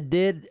 I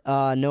did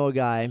know a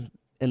guy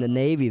in the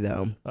Navy,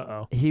 though.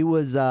 Uh-oh. He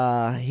was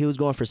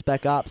going for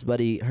spec ops, but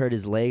he hurt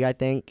his leg, I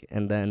think,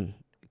 and then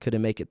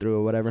couldn't make it through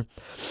or whatever.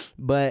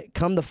 But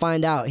come to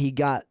find out,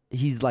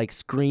 he's like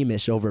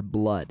squeamish over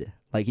blood.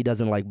 Like he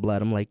doesn't like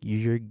blood. I'm like,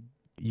 you're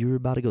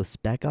about to go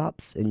spec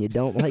ops and you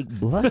don't like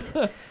blood?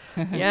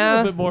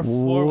 Yeah. A little bit more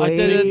forward. I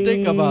didn't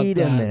think about Wait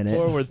that. a minute.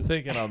 Forward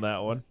thinking on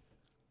that one.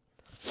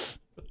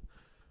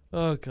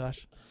 Oh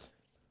gosh.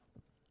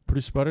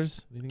 Producer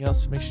Butterz, anything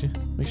else makes you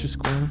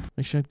squirm,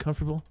 makes you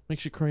uncomfortable,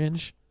 makes you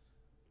cringe?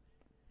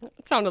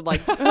 It sounded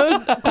like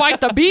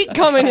quite the beat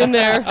coming in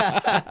there.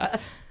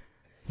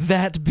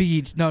 That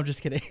beat. No, I'm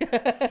just kidding.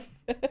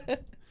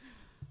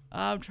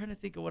 I'm trying to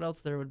think of what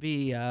else there would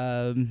be.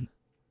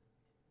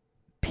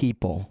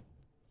 People.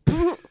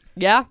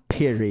 Yeah.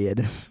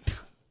 Period.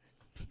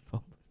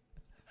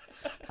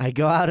 I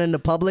go out in the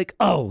public.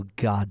 Oh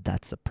God,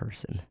 that's a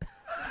person.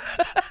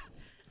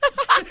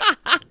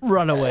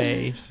 Run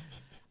away.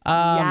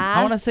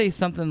 I want to Yes. say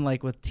something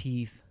like with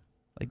teeth,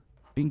 like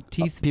being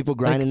teeth. People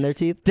grinding their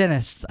teeth.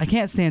 Dentists. I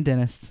can't stand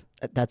dentists.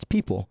 That's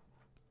people.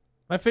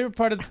 My favorite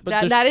part of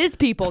That is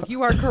people.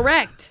 You are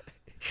correct.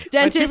 my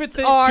Dentists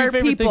two are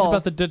favorite things people.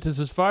 about the dentist,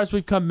 as far as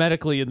we've come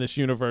medically in this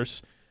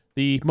universe,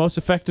 the most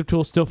effective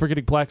tool still for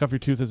getting plaque off your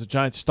tooth is a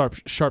giant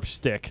sharp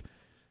stick.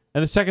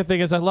 And the second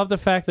thing is I love the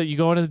fact that you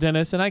go into the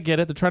dentist, and I get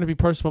it. They're trying to be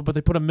personal, but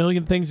they put a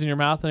million things in your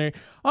mouth, and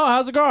oh,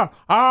 how's it going?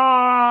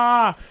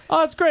 Ah. Oh,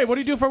 that's great. What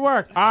do you do for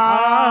work?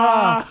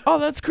 Ah. Oh,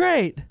 that's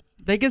great.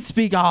 They can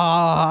speak.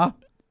 Ah.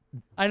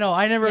 I know.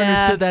 I never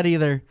understood that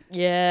either.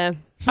 Yeah.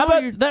 How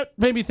about that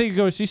made me think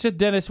of, you said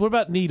dentist. What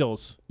about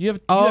needles? You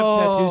have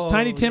tattoos.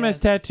 Tiny Tim has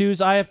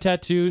tattoos. I have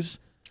tattoos.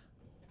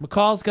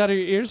 McCall's got her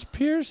ears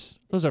pierced.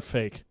 Those are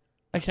fake.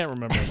 I can't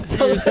remember.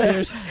 Ears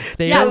pierced.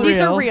 These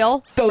are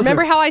real.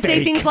 Remember how I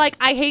say things like,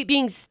 I hate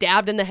being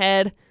stabbed in the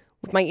head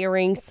with my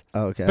earrings?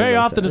 Okay. Very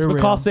often does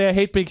McCall say, I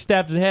hate being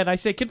stabbed in the head. I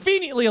say,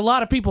 conveniently, a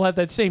lot of people have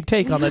that same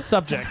take on that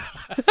subject.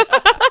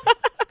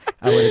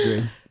 I would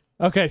agree.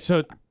 Okay,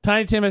 so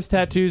Tiny Tim has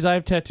tattoos. I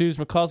have tattoos.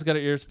 McCall's got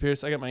her ears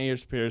pierced. I got my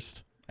ears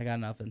pierced. I got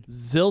nothing.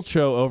 Zilcho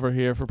over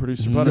here for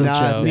producer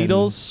Butterz.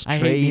 Needles. I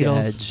hate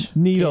needles.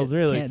 Needles,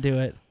 really. Can't do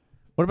it.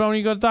 What about when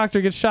you go to the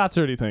doctor, get shots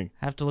or anything?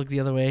 Have to look the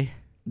other way.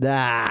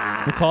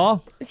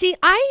 McCall? See,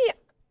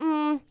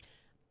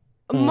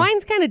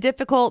 mine's kind of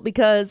difficult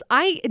because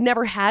I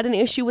never had an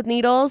issue with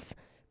needles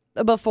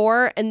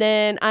before, and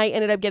then I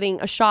ended up getting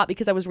a shot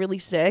because I was really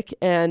sick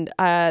and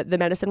the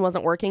medicine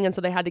wasn't working, and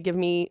so they had to give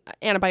me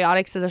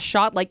antibiotics as a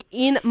shot, like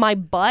in my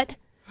butt.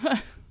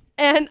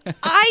 And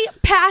I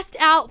passed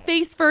out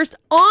face first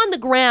on the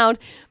ground,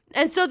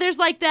 and so there's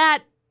like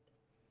that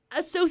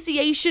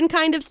association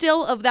kind of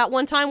still of that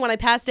one time when I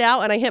passed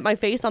out and I hit my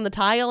face on the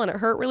tile and it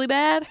hurt really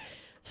bad.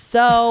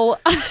 So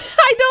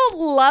I don't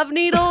love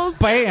needles,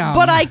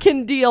 but I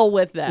can deal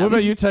with them. What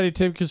about you, Tiny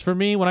Tim? Because for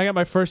me, when I got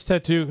my first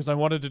tattoo, because I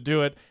wanted to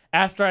do it,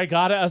 after I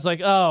got it, I was like,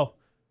 oh,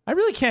 I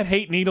really can't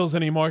hate needles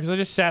anymore because I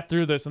just sat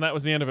through this, and that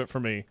was the end of it for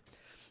me.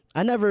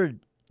 I never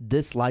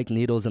disliked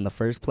needles in the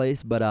first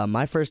place, but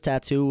my first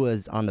tattoo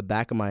was on the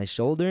back of my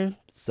shoulder,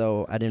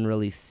 so I didn't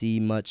really see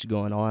much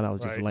going on. I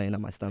was just laying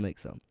on my stomach,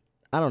 so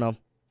I don't know.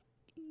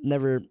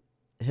 Never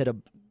hit a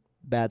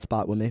bad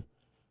spot with me.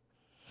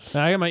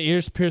 Now, I got my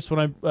ears pierced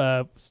when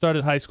I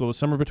started high school. The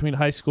summer between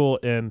high school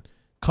and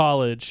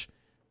college,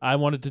 I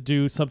wanted to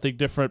do something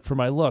different for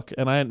my look,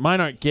 and mine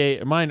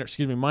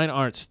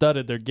aren't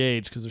studded. They're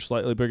gauged because they're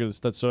slightly bigger than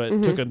studs. So I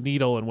took a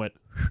needle and went.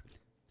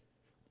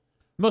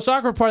 The most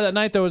awkward part of that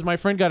night, though, was my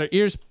friend got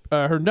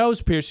her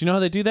nose pierced. You know how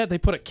they do that? They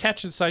put a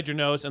catch inside your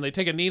nose, and they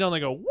take a needle and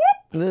they go whoop,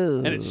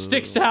 and it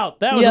sticks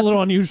out. That was a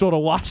little unusual to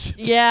watch.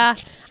 Yeah,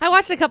 I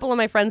watched a couple of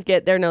my friends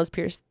get their noses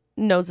pierced.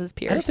 I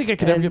don't think I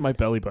could ever get my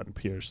belly button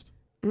pierced.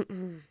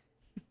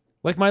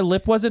 Like my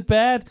lip wasn't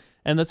bad,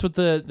 and that's what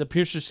the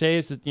piercers say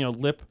is that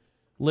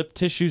lip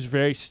tissue is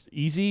very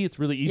easy. It's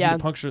really easy to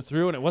puncture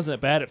through, and it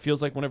wasn't that bad. It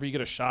feels like whenever you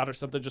get a shot or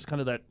something, just kind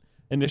of that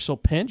initial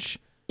pinch.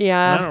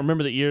 Yeah. And I don't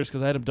remember the ears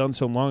because I had them done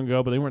so long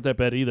ago, but they weren't that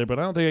bad either. But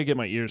I don't think I get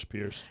my ears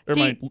pierced or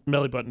my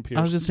belly button pierced.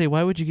 I was gonna say,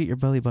 why would you get your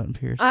belly button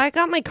pierced? I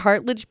got my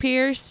cartilage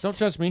pierced. Don't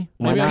judge me.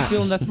 Maybe I'm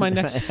feeling that's my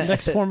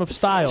next form of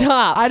style.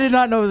 Stop. I did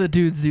not know the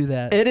dudes do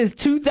that. It is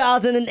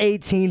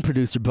 2018,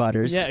 producer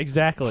Butterz. Yeah,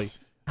 exactly.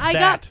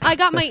 I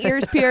got my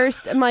ears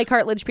pierced, my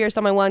cartilage pierced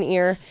on my one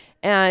ear,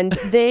 and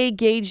they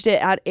gauged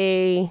it at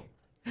I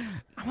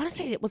want to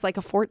say it was like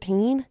a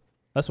 14.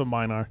 That's what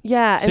mine are.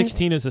 Yeah.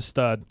 16 is a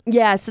stud.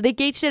 Yeah, so they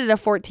gauged it at a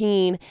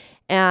 14,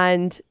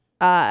 and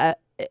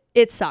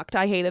it sucked.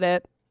 I hated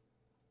it.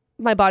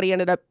 My body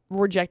ended up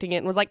rejecting it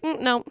and was like,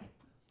 no.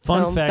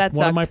 Fun fact,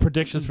 one of my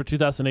predictions for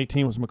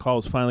 2018 was McCall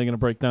was finally going to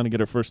break down and get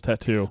her first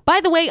tattoo.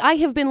 By the way, I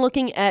have been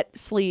looking at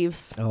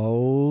sleeves.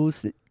 Oh,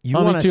 you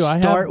want to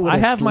start with I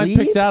have mine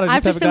picked out.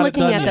 I've just been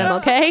looking at them,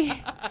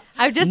 okay?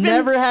 I've just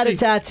never had a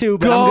tattoo,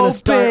 but I'm going to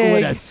start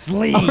with a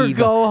sleeve. Or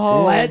go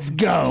home. Let's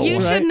go.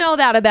 You should know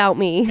that about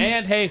me.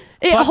 And hey,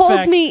 it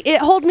holds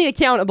me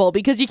accountable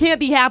because you can't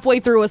be halfway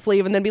through a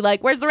sleeve and then be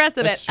like, "Where's the rest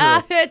of it?"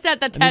 It's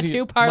at the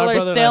tattoo parlor my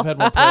still. I've had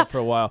one plate for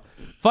a while.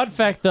 Fun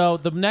fact, though,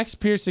 the next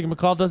piercing,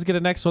 McCall does get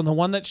a next one. The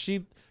one that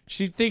she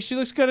thinks she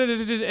looks good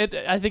at,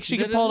 I think she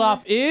can pull it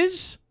off,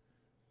 is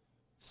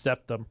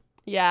septum.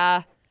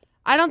 Yeah.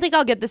 I don't think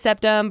I'll get the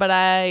septum, but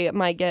I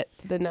might get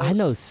the nose. I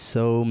know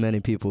so many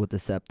people with the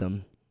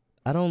septum.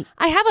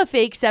 I have a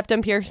fake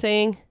septum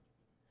piercing.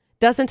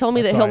 Dustin told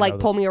me that he'll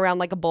pull me around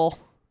like a bull.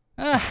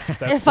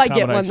 If I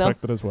get one, though.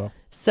 As well.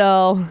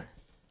 So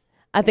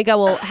I think I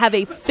will have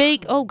a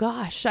fake. Oh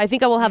gosh, I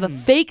think I will have a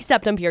fake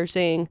septum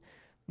piercing.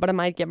 But I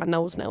might get my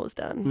nose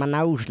done. My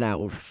nose.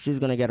 She's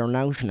going to get her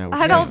nose.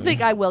 I don't think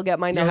I will get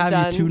my nose done. You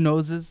have your 2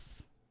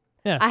 noses?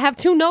 Yeah. I have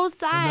 2 nose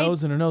sides. A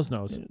nose and a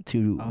nose.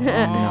 2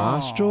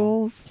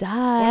 nostrils.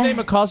 One day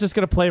McCall's just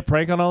going to play a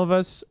prank on all of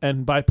us.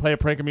 And by play a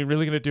prank, I mean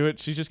really going to do it.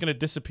 She's just going to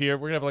disappear.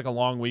 We're going to have like a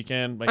long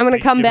weekend. Like I'm going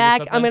to come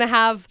back. I'm going to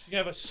have she's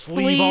going to have a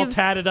sleeve all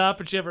tatted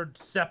up. And she have her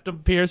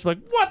septum pierced. Like,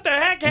 what the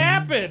heck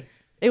happened?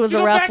 It was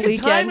a rough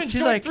weekend.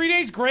 She's like 3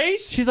 days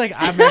grace. She's like,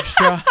 I'm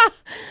extra.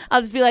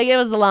 I'll just be like, it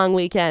was a long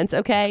weekend,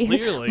 okay?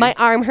 Clearly. My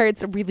arm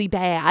hurts really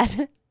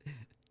bad.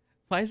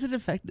 Why is it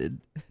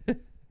affected? Are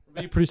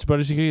you pretty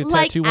Butterz? You gonna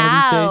get a tattoo one of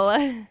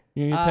these days?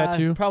 You gonna get a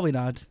tattoo? Probably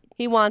not.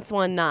 He wants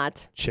one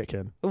not.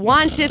 Chicken.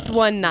 Wanteth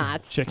one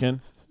not.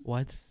 Chicken.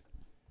 What?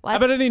 How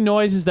about any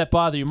noises that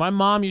bother you? My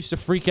mom used to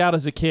freak out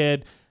as a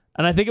kid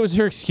And I think it was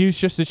her excuse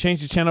just to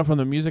change the channel from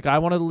the music I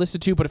wanted to listen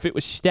to. But if it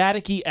was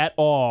staticky at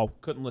all,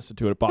 couldn't listen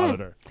to it. It bothered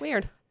her.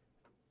 Weird.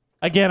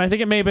 Again, I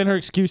think it may have been her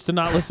excuse to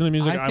not listen to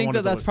music I think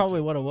wanted that's to probably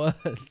to. what it was.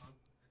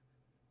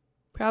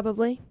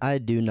 Probably. I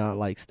do not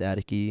like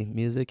staticky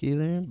music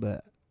either,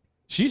 but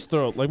She's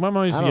thrilled. Like, my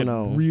mom used to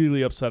get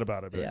really upset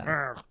about it.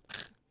 Yeah.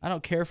 I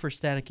don't care for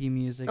staticky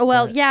music. Oh,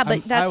 well, yeah, but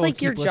I that's will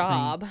like your keep listening.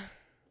 job.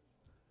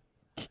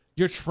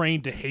 You're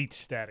trained to hate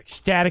static.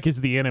 Static is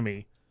the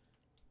enemy.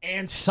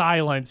 And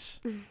silence.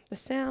 The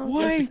sound.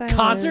 Why? of silence.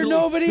 Constantly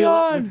nobody fill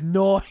it on? with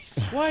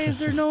noise. Why is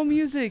there no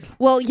music?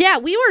 Well, yeah,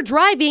 we were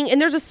driving, and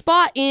there's a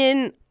spot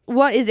in,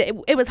 what is it?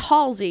 It was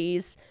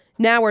Halsey's,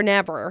 Now or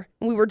Never.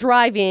 We were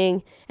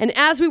driving, and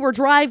as we were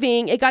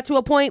driving, it got to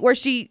a point where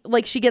she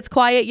gets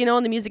quiet,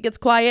 and the music gets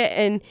quiet,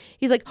 and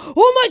he's like,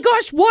 oh my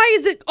gosh, why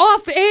is it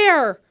off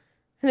air?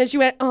 And then she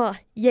went, oh,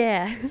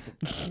 yeah,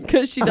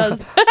 because she does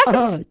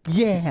that.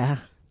 yeah.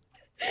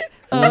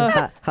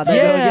 How'd that go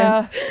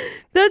again?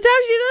 That's how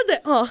she does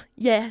it. Oh,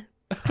 yeah.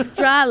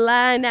 Draw a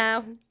line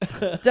now.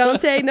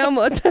 Don't take no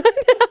more time.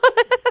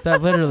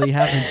 That literally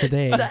happened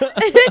today.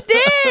 It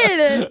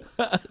did.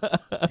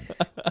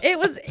 It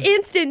was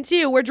instant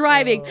too. We're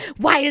driving.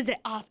 Why is it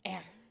off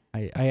air?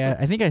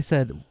 I think I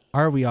said,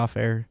 "Are we off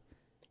air?"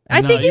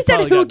 I think you said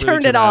probably who got really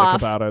turned it dramatic off.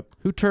 About it.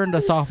 Who turned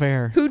us off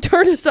air? Who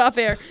turned us off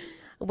air?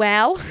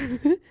 Well,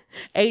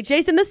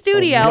 AJ's in the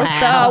studio,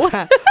 Wow.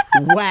 so.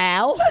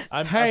 Wow.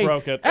 I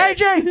broke it.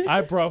 AJ!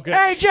 I broke it.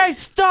 AJ,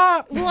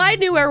 stop! Well, I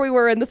knew where we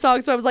were in the song,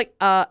 so I was like,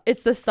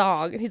 it's the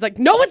song. And he's like,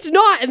 no, it's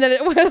not. And then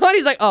it went on.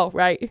 He's like, oh,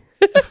 right.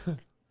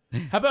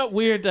 How about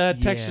weird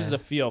textures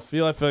of feel?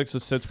 Feel, I feel like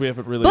since we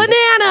haven't really...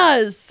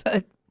 Bananas!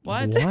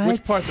 What?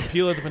 Which part's the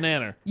peel of the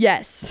banana?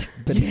 Yes.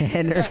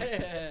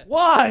 Banana.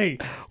 Why?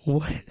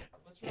 What?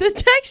 The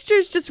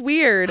texture's just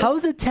weird.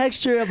 How's the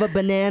texture of a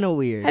banana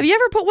weird? Have you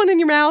ever put one in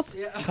your mouth?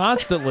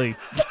 Constantly.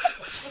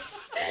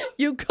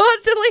 You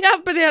constantly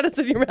have bananas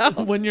in your mouth.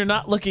 When you're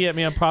not looking at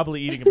me, I'm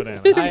probably eating a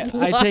banana.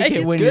 I take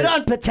it when Good you're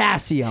on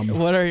potassium.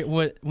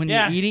 when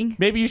you're eating.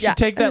 Maybe you should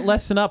take that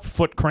lesson up,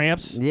 foot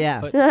cramps.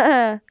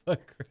 Yeah.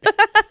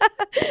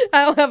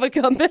 I don't have a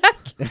comeback.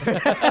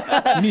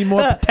 You need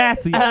more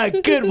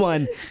potassium. Good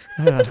one.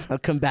 I'll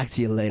come back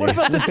to you later.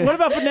 What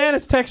about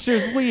bananas texture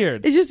is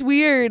weird? It's just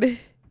weird.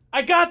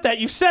 I got that.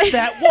 You said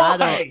that.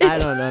 Why? I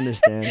don't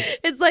understand.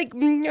 It's like,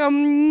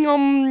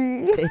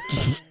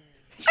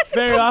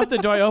 Very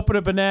often do I open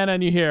a banana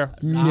and you hear,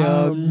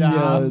 Nom,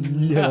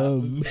 nom,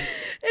 nom.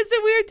 It's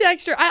a weird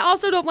texture. I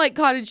also don't like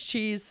cottage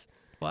cheese.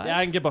 What? yeah,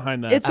 I can get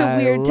behind that. It's a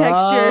weird I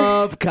texture.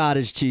 love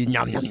cottage cheese.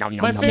 Nom, nom, nom,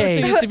 nom, My nom.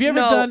 favorite thing is, have you ever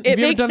No, done it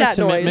makes a that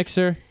cement noise.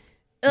 mixer?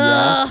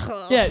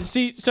 Ugh. Yeah,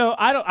 see, so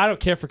I don't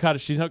care for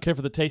cottage cheese. I don't care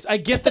for the taste. I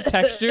get the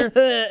texture,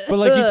 but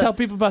like you tell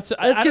people about,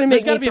 That's gonna there's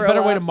make got me to be a throw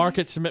better way up. to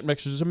market cement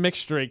mixers. It's a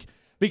mixed drink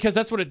because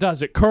that's what it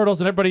does. It curdles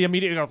and everybody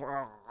immediately goes.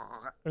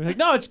 And like,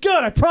 no, it's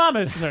good. I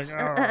promise. And they're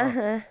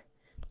like,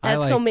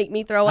 That's gonna make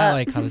me throw I up.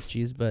 like cottage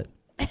cheese, but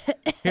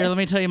here, let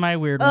me tell you my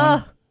weird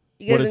Ugh. one.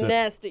 You What guys is are it?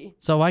 nasty.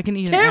 So I can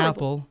eat Terrible. an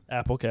apple,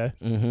 Apple, okay.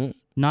 Mm-hmm.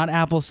 not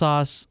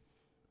applesauce,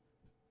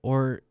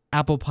 or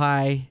apple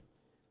pie,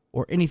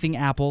 or anything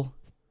apple.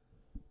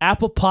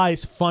 Apple pie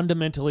is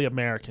fundamentally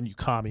American, you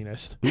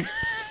communist.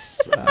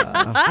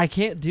 I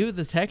can't do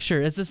the texture.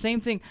 It's the same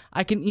thing.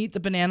 I can eat the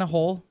banana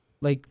whole,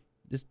 like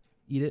just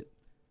eat it.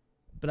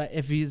 But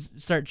if you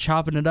start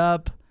chopping it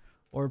up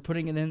or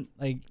putting it in,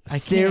 like I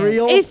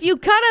Cereal? If you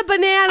cut a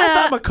banana,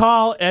 I thought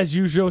McCall, as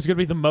usual, was going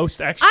to be the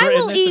most extra. I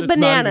will in this, eat and it's not even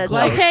bananas.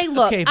 close. Okay,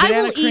 look, Okay, I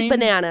banana will cream. eat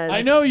bananas.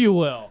 I know you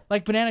will.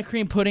 like banana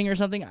cream pudding or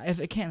something. If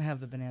it can't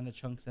have the banana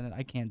chunks in it,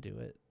 I can't do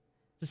it.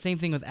 It's the same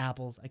thing with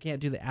apples. I can't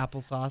do the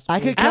applesauce.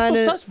 I could kinda-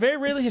 Applesauce very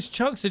rarely has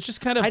chunks. It's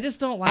just kind of I just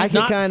don't I like could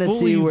not kinda fully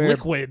see where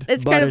liquid.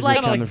 It's kind of Butterz like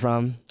is coming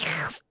from.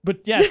 But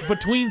yeah, it's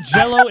between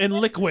Jello and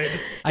liquid.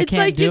 I it's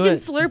can't like do you can it.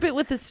 slurp it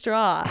with a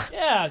straw.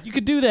 Yeah, you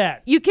could do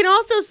that. You can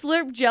also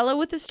slurp Jello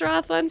with a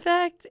straw. Fun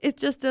fact: it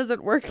just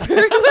doesn't work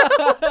very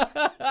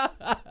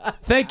well.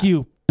 Thank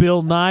you,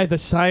 Bill Nye, the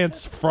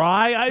Science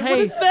Fry. What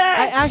Hey, is that?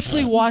 I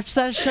actually watched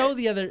that show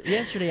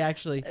yesterday.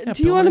 Actually,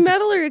 Do you want a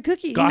medal or a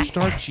cookie? Gosh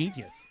darn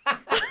genius.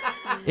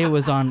 it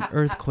was on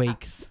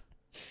earthquakes.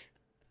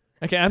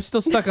 Okay, I'm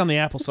still stuck on the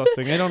applesauce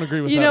thing. I don't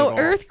agree with You that know, at all.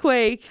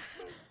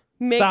 earthquakes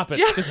make Stop it.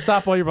 Just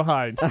stop while you're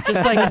behind.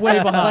 Just like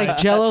way behind. like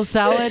Jello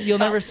salad. You'll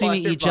never see me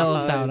You're eat Jello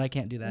behind. salad. I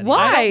can't do that.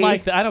 Why? I don't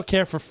like that. I don't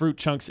care for fruit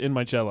chunks in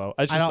my Jello.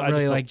 I I don't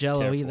really like care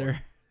Jello for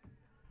either.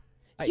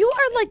 it. You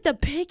are like the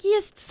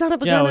pickiest son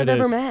of a Yeah, gun it I've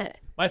ever is. met.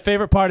 My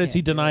favorite part is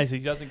he denies it.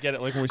 He doesn't get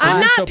it. Like when we say, I'm "You're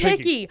not so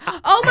picky.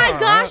 Oh my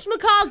gosh,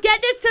 McCall,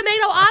 get this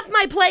tomato off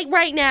my plate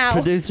right now.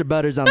 Producer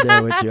Butterz, I'm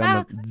there with you. I'm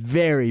a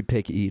very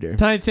picky eater.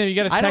 Tiny Tim, you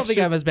got a texture. I don't think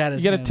I'm as bad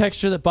as you got a him.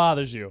 texture that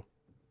bothers you.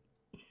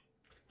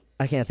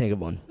 I can't think of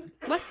one.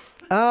 What?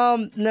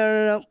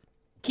 No.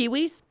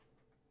 Kiwis?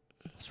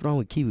 What's wrong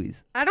with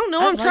kiwis? I don't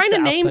know. I I'm like trying the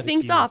to name outside of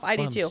things kiwi. off. It's I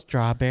do fun. too.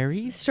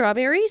 Strawberries.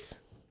 Strawberries?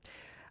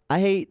 I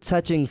hate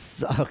touching.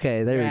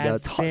 Okay, there we go.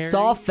 Raspberry.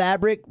 Soft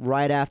fabric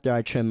right after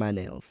I trim my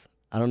nails.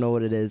 I don't know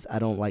what it is. I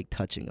don't like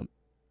touching them.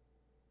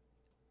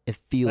 It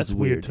feels That's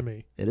weird to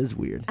me. It is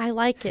weird. I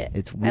like it.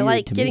 It's weird. I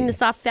like to getting me. the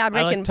soft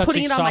fabric I like and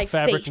putting it on my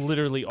fabric face.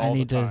 literally all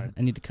the time.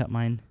 I need to cut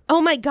mine.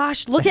 Oh my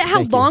gosh, look at how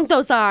Thank you. long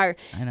those are.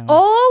 I know.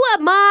 Oh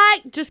my,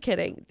 just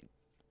kidding.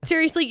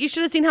 Seriously, you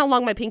should have seen how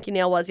long my pinky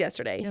nail was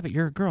yesterday. Yeah, but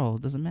you're a girl.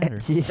 It doesn't matter.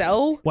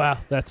 So? Wow,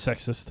 that's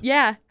sexist.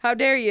 Yeah, how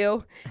dare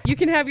you? You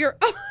can have your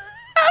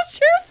how's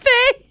your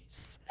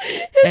face?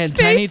 His And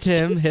Tiny face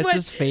Tim just hits went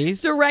his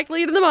face.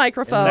 directly to the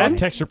microphone. That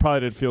texture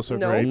probably didn't feel so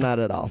No. great. Not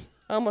at all.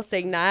 Almost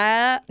saying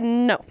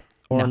no.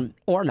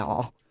 Or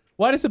no.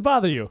 Why does it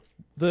bother you?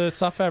 The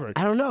soft fabric.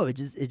 I don't know. It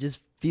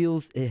just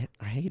feels.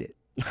 I hate it.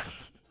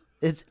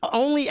 It's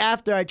only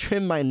after I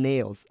trim my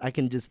nails I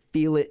can just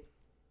feel it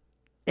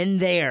in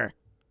there.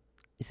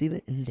 You see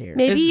that in there?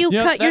 Maybe you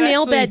know, cut that your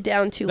nail actually- bed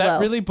down too That low.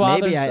 really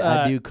bothers. Maybe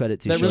I do cut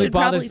it too That short. really should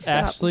probably bothers stop.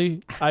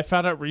 Ashley. I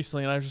found out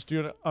recently, and I was just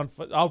doing it on.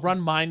 I'll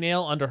run my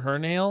nail under her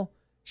nail.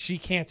 She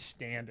can't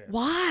stand it.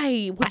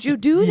 Why would you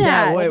do Yeah,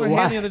 that? wait. Her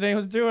why? hand the other day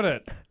was doing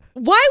it.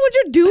 Why would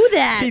you do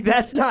that? See,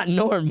 that's not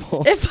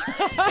normal.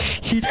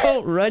 if You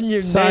don't run your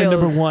Sign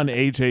nails. number one: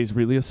 AJ's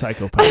really a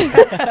psychopath.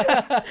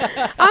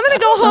 I'm gonna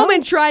go home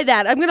and try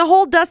that. I'm gonna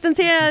hold Dustin's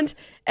hand,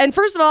 and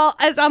first of all,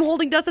 as I'm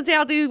holding Dustin's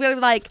hand, he's gonna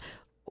be like,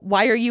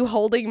 "Why are you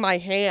holding my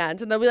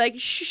hand?" And they'll be like,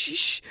 "Shh,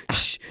 shh,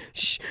 shh,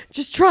 shh,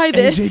 just try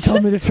this." AJ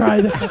told me to try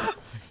this.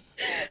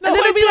 and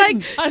then I'll be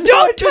like, I know I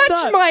 "Don't did touch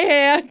not." my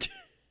hand."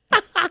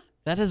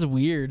 That is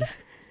weird.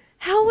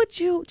 How would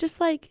you just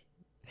like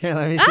Here,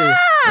 let me see.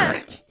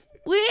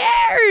 One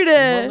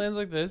weird? lands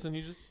like this, and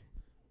you just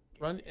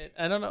run.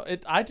 I don't know.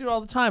 I do it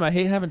all the time. I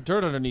hate having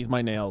dirt underneath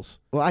my nails.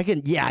 Well, I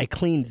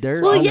clean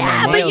dirt. Well, under yeah,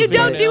 my but nails, you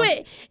don't man. do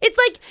it. It's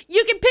like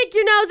you can pick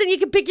your nose and you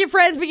can pick your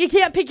friends, but you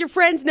can't pick your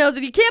friend's nose,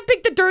 and you can't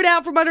pick the dirt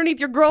out from underneath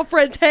your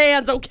girlfriend's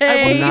hands. I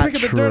Okay. wasn't Not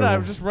picking the dirt. I true.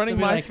 was just running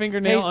They'll be my like,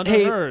 fingernail under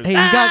hers. Hey, you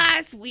got.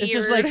 It's weird. It's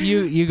just like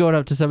you going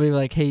up to somebody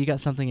like, hey, you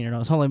got something in your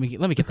nose. Hold on,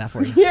 let me get that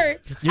for you.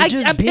 Here, You're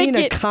just I being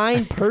pick a it.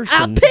 kind person.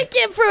 I'll pick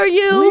it for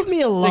you. Leave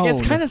me alone. Like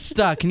it's kind of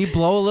stuck. Can you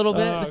blow a little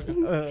bit?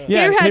 Yeah,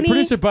 Here, hey, honey.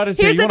 producer Butterz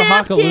here. Here's You a want to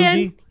hock a napkin.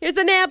 loogie? Here's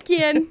a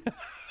napkin.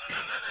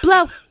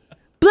 Blow,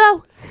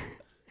 blow.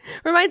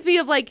 Reminds me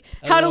of like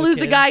How to little Lose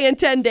a kid. Guy in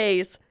 10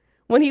 Days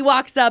when he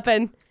walks up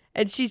and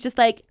she's just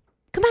like,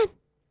 "Come on,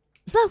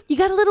 blow. You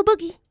got a little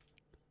boogie.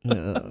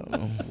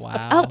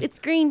 Wow. Oh, it's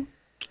green.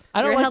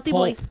 I don't You're a like healthy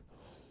pulp. boy."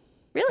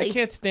 Really? I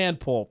can't stand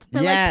pulp. I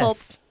like pulp.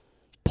 Yes.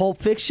 Pulp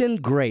Fiction,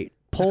 great.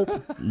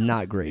 Pulp,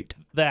 not great.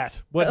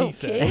 That what he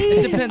said. It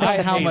Okay. depends I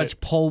on how hate much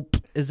it. pulp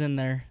is in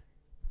there.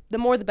 The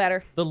more the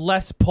better. The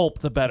less pulp,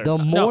 the better. The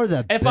No, more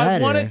the If I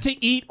better. wanted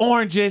to eat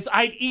oranges,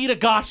 I'd eat a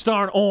gosh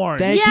darn orange.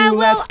 Thank Yeah, you.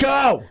 well- Let's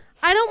go.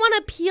 I don't want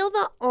to peel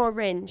the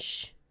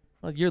orange.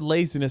 Well, your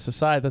laziness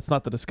aside, that's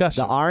not the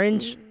discussion. The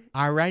orange.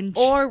 Orange.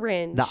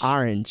 Orange. The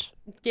orange.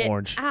 Get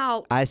Orange.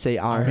 out. I say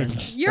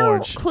orange. You're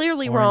Orange.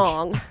 clearly Orange.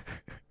 wrong.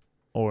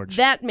 Orange.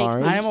 That makes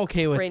Orange. me I'm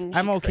okay with. cringe,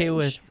 I'm okay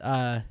cringe.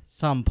 with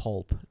some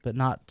pulp, but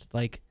not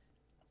like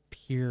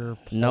pure.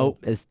 Pulp.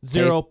 Nope. It's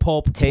Zero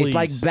pulp. Tastes please.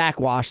 like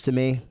backwash to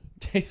me.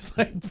 Tastes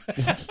like.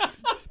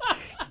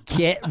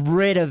 Get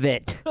rid of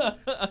it.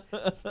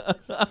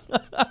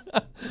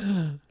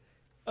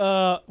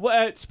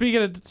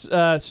 Speaking of,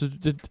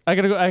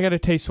 I gotta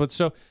taste one.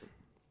 So,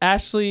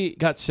 Ashley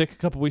got sick a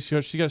couple weeks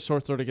ago. She got a sore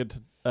throat again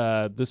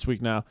this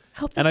week now.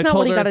 Hope And that's I not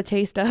told what he her- got a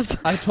taste of.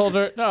 I told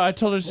her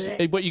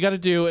what you got to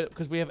do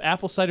because we have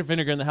apple cider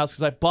vinegar in the house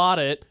because I bought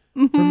it for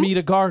me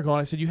to gargle.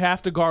 And I said you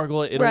have to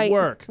gargle it; it'll right.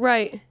 work.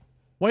 Right.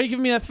 Why are you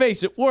giving me that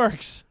face? It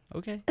works.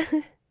 Okay.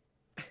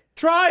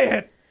 Try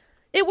it.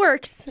 It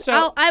works.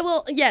 So- I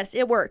will. Yes,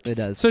 it works. It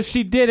does. So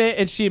she did it,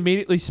 and she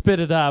immediately spit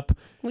it up.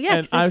 Well, yeah,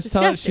 and 'cause I it's was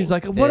telling her, disgusting. she's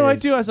like, "What do I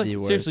do?" I was like, the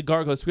worst. "Seriously,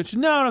 gargle it." She goes,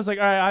 "No," and I was like,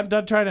 "All right, I'm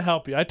done trying to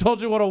help you. I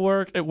told you what'll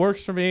work. It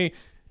works for me."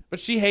 But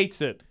she hates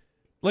it.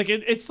 Like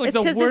it's like It's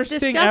the 'cause it's worst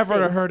thing ever to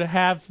disgusting. her to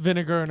have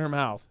vinegar in her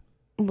mouth.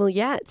 Well,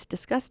 yeah, it's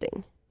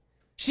disgusting.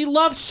 She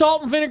loves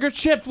salt and vinegar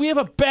chips. We have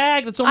a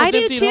bag that's almost I do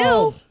empty at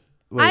home.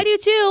 too. I do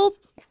too.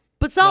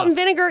 But salt No. and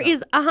vinegar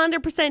is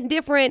 100%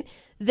 different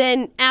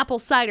than apple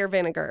cider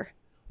vinegar.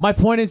 My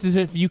point is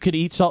if you could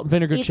eat salt and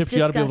vinegar It's chips, you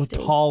got to be able to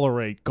disgusting.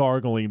 tolerate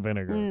gargling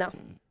vinegar. No.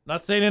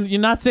 Not saying you're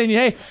not saying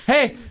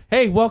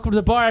hey, welcome to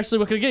the bar. Actually,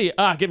 what can I get you?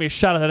 Get me a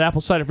shot of that apple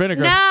cider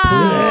vinegar. No.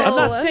 Please. I'm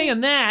not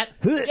saying that.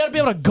 You got to be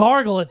able to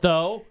gargle it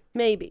though.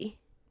 Maybe.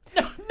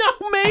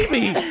 No,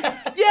 maybe.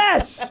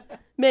 Yes.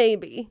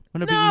 Maybe.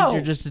 Wouldn't it No. be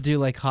easier just to do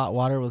like hot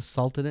water with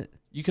salt in it?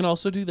 You can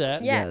also do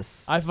that. Yeah.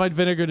 Yes. I find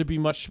vinegar to be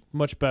much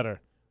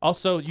better.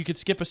 Also, you could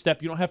skip a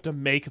step. You don't have to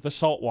make the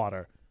salt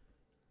water.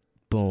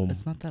 Boom.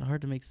 It's not that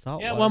hard to make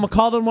salt Yeah, water. well,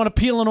 McCall didn't want to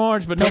peel an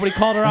orange, but nobody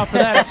called her out for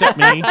that except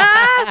me.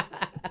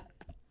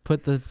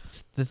 Put the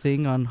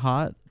thing on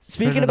hot.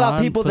 Speaking turn it about on,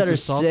 people put that some are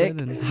salt sick, in,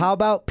 and- how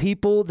about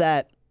people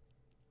that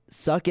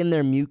suck in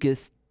their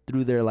mucus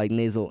through their like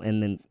nasal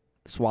and then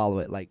swallow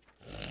it like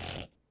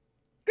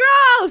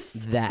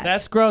Gross. that?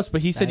 That's gross,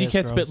 but he said That you is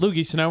can't spit gross.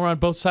 loogie, so now we're on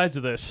both sides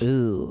of this.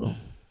 Ooh.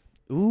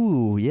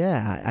 Ooh,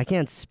 yeah. I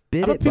can't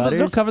spit How about it, people that don't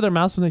Butters. cover their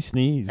mouths when they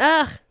sneeze?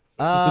 Ugh.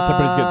 Since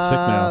everybody's getting sick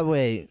now.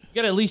 Wait.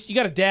 You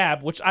gotta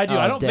dab, which I do.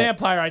 I don't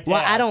vampire, I dab.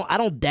 Well, I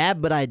don't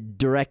dab, but I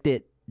direct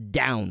it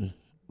down.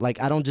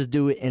 Like I don't just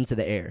do it into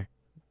the air.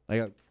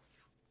 Like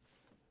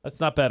that's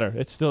not better.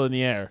 It's still in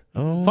the air.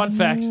 Fun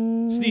fact: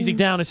 sneezing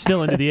down is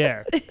still into the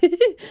air.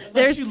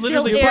 There's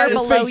still air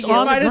below you.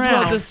 I might as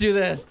well just do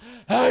this.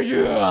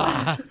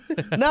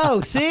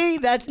 No, see,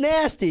 that's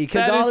nasty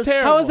because That all is the,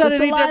 terrible. How is that the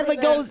any saliva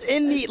different goes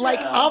in the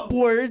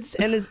upwards,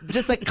 and it's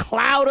just a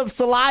cloud of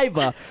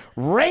saliva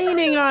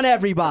raining on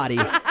everybody.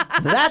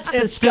 That's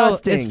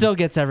disgusting. It still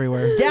gets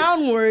everywhere.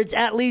 Downwards,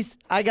 at least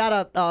I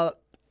got a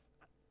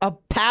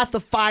path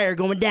of fire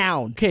going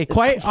down. Okay,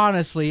 quite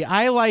honestly,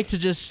 I like to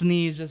just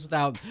sneeze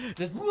without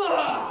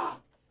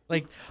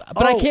like,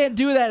 but I can't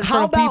do that in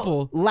front of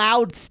people.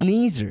 Loud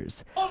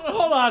sneezers?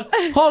 Hold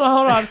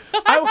on.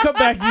 I will come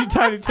back to you,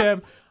 Tiny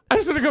Tim. I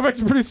just want to go back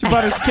to producer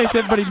Butterz in case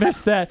anybody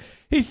missed that.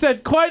 He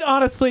said, quite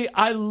honestly,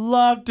 I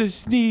love to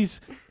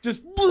sneeze,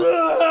 just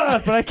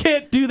but I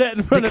can't do that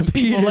in front of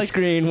people. Computer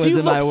screen was do you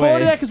in look my forward way.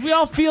 to that? Because we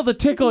all feel the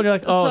tickle, and you're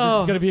like, oh,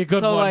 this is going to be a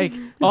good one. Like,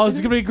 oh, this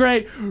is going to be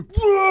great. like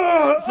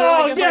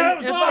that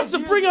was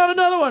awesome. Bring on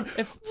another one.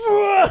 If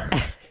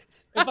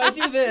I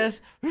do this,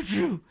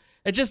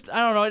 it just, I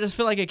don't know, I just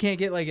feel like I can't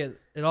get like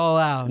it all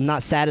out.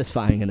 Not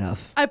satisfying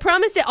enough. I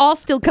promise it all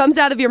still comes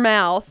out of your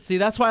mouth. See,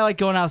 that's why I like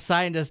going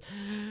outside and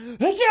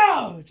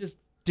just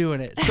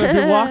doing it. So if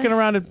you're walking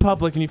around in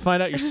public and you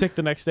find out you're sick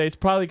the next day, it's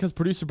probably because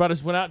producer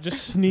Butterz went out and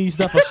just sneezed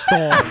up a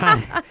storm.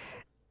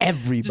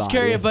 Everybody. Just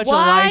carry a bunch of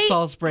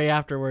Lysol spray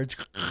afterwards.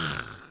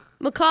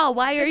 McCall,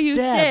 why are you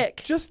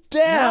sick? Just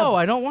dab. No,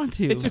 I don't want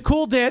to. It's a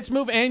cool dance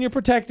move, and you're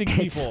protecting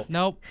people.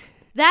 Nope.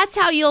 That's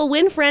how you'll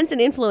win friends and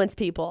influence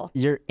people.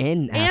 You're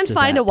in and after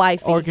find that. a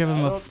wife. Or give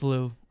him a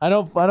flu. I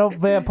don't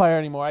vampire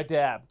anymore. I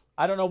dab.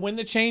 I don't know when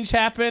the change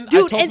happened.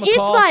 Dude, I told and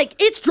McCall,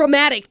 it's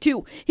dramatic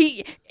too.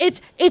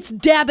 It's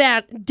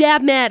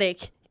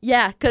dabmatic.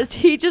 Yeah, because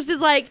he just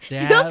is like,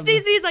 he'll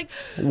sneeze and he's like,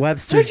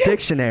 Webster's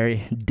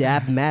Dictionary,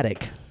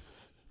 dabmatic.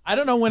 I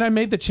don't know when I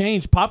made the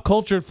change. Pop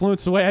culture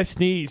influenced the way I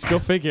sneeze. Go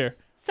figure.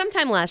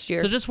 sometime last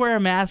year. So just wear a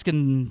mask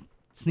and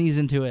sneeze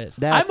into it.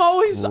 I'm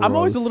always a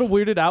little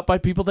weirded out by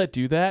people that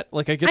do that.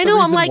 Like I get the know,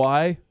 reason I'm like,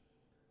 why.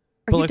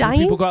 Are But you like dying? when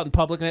people go out in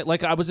public, and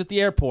like I was at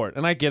the airport,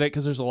 and I get it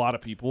because there's a lot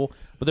of people,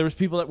 but there was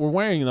people that were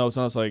wearing those,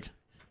 and I was like,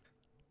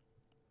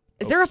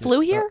 Is there a flu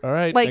here? all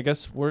right, Like- I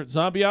guess we're at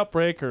zombie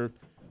outbreak, or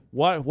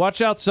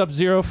watch out,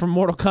 Sub-Zero from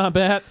Mortal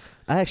Kombat.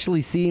 I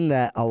actually seen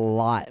that a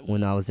lot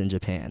when I was in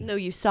Japan. No,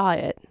 you saw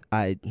it.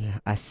 I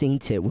seen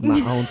it with my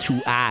own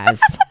two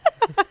eyes.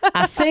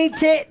 I seen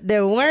it.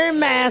 They're wearing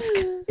mask.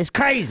 It's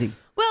crazy.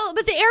 Well,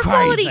 but the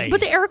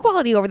air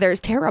quality over there is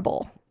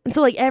terrible. And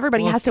so like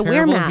everybody has to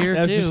wear masks. here, I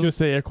was too. just gonna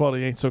say air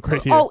quality ain't so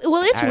great here. Oh,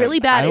 well, it's really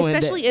bad, I went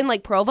especially in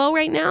like Provo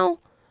right now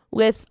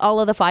with all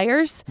of the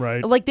fires.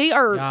 Right. Like they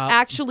are Yeah.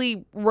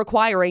 actually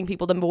requiring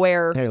people to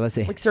wear Here, let's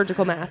see. like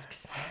surgical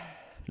masks.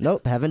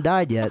 Nope, haven't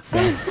died yet, so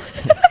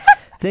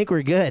think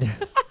we're good.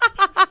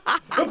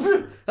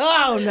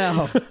 Oh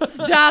no.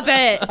 Stop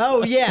it.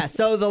 Oh yeah,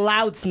 so the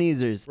loud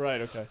sneezers.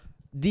 Right. Okay.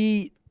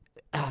 The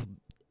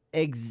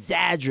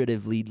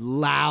exaggeratively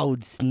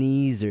loud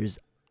sneezers.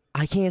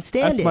 I can't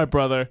stand That's it. my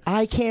brother.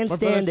 I can't My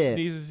brother stand it.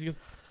 sneezes. He goes,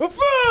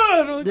 "Ah!"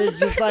 I'm like, There's what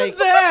just the like heck is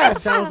that? it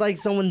sounds like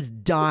someone's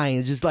dying.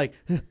 It's just like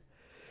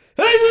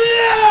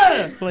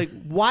like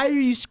why are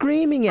you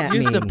screaming at It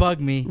used me? to bug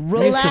me. It used to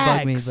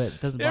bug me, Relax. but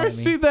it doesn't You ever bother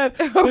me. see that?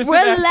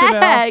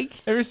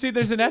 Relax. Ever see?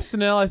 There's an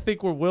SNL. I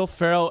think where Will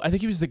Ferrell. I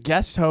think he was the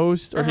guest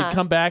host, or he'd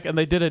come back and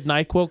they did a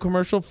NyQuil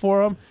commercial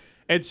for him.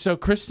 And so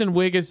Kristen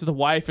Wiig is the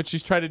wife, and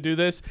she's trying to do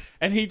this,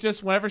 and he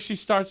just whenever she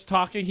starts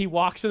talking, he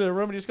walks into the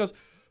room and he just goes,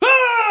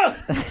 "Ah!"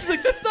 She's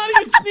like, "That's not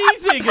even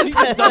sneezing," and he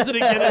just does it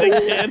again and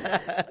again.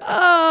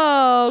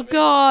 Oh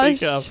gosh.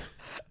 Think of.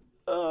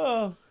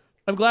 Oh.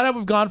 I'm glad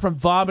we've gone from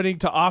vomiting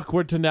to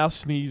awkward to now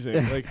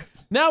sneezing. Like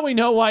now we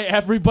know why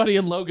everybody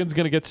in Logan's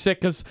gonna get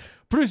sick, because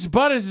producer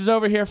Butterz is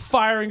over here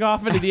firing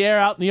off into the air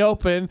out in the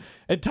open,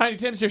 and Tiny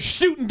Tim's here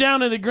shooting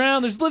down to the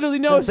ground. There's literally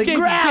no It's at escape.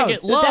 the You can't ground.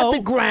 get low. It's at the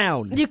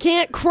ground. You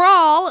can't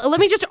crawl. Let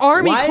me just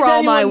army Why crawl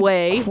is my anyone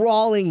way.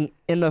 crawling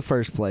in the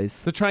first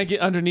place? To try and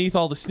get underneath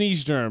all the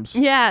sneeze germs.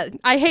 Yeah,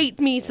 I hate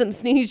me some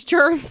sneeze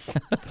germs.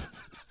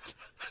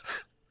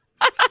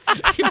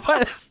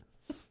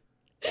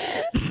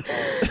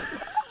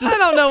 I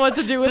don't know what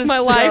to do with my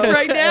life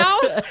right now.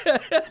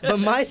 But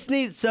my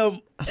sneeze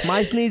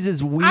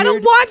is weird. I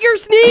don't want your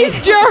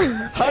sneeze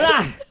germs.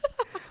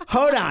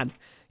 Hold on.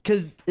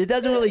 Because it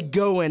doesn't really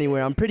go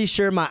anywhere. I'm pretty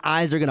sure my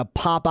eyes are going to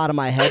pop out of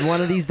my head one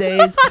of these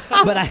days.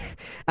 But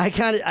I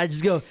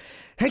just go,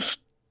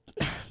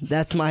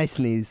 that's my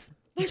sneeze.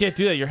 You can't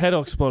do that. Your head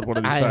will explode one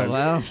of these times.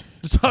 Well,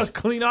 Just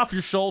clean off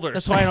your shoulders.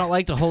 That's why I don't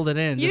like to hold it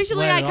in. Just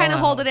Usually let I it kind of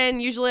all hold out. it in.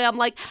 Usually I'm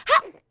like,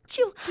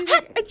 ha-choo,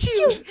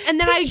 ha-choo. And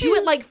then I do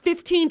it like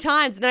 15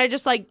 times. And then I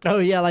just like, oh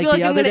yeah, like feel the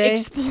like I'm other going to day,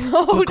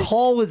 explode.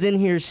 McCall was in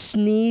here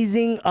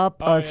sneezing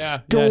up a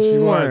storm. Yeah, she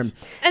was.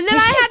 And then I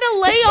had to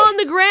lay on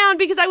the ground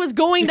because I was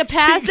going to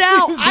pass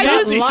out. I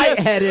Got was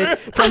lightheaded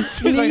from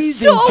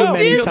sneezing so too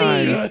many dizzy.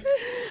 times.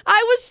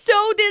 I was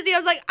so dizzy. I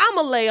was like, I'm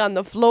going to lay on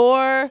the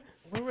floor.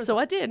 So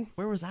I did.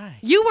 Where was I?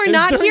 You were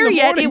not here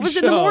yet. It was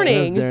in the It was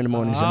morning. during the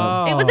morning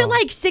show. It was at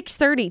like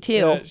 6:30 too.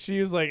 Yeah, she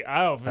was like,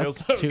 I don't feel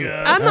so good.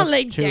 I'm going to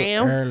lay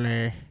down.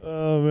 Early.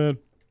 Oh, man.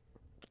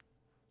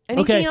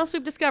 Anything else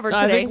we've discovered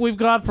today? I think we've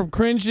gone from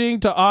cringing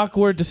to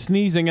awkward to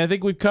sneezing. I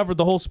think we've covered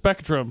the whole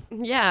spectrum.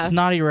 Yeah.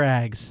 Snotty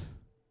rags.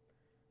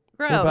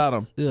 Gross. What about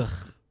 'em? Ugh.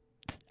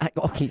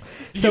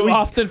 So you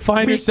often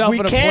find yourself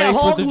in a place can't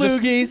where hold they're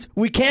just... loogies.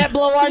 We can't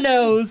blow our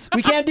nose.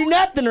 We can't do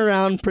nothing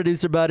around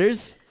producer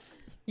Butters.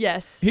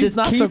 Yes. He's Just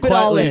not keep so it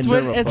all quietly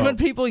in. It's when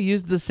people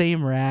use the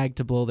same rag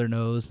to blow their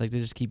nose. Like, they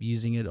just keep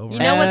using it over. You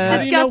know what's How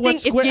do you know what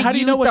disgusting? square- If how do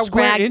you know use what the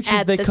square rag inches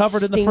at they the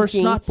covered in the first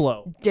stinky snot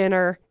blow?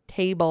 dinner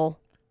table.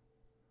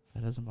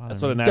 That doesn't bother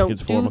That's me. what a Don't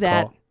napkin's for, do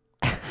that.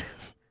 McCall.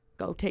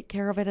 Go take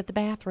care of it at the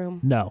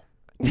bathroom. No.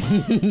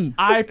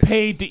 I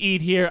paid to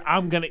eat here.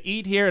 I'm going to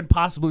eat here and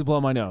possibly blow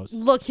my nose.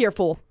 Look here,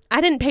 fool. I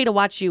didn't pay to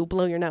watch you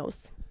blow your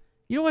nose.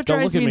 You know what Don't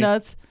drives look at me me.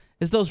 nuts?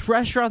 Is those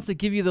restaurants that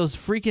give you those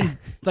freaking,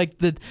 like,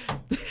 the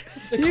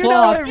You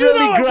cloth. know it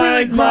really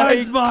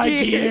grinds my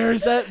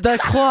gears. The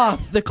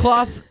cloth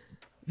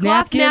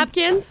Cloth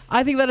napkins?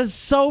 I think that is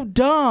so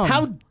dumb.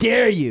 How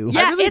dare you?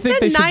 Yeah, really it's think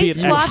they a should be nice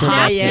an cloth extra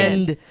napkin.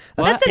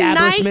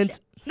 High-end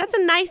That's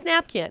a nice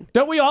napkin.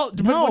 Don't we all?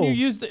 No. When you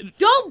use the,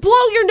 Don't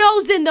blow your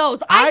nose in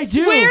those. I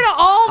do. swear to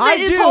all that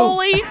I is do.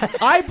 holy.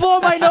 I blow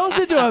my nose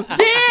into them.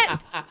 Get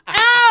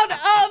out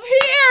of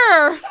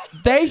here.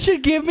 They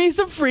should give me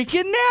some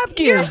freaking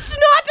napkins. Your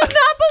snot does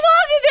not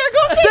belong in there.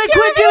 Go They take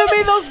care quit of it. giving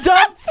me those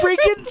dumb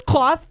freaking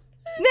cloth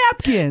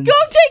napkins. Go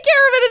take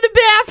care of it in the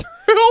bathroom.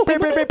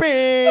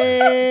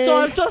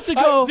 So I'm supposed to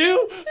go.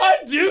 I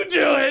do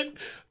it.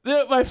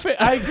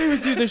 I agree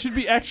with you. There should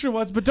be extra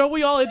ones, but don't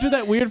we all enter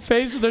that weird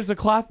phase where there's a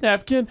cloth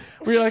napkin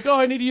where you're like, oh,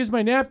 I need to use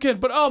my napkin,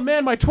 but oh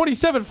man, my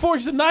 27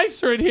 forks and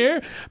knives are in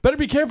here. Better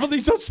be careful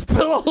these don't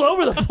spill all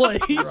over the place.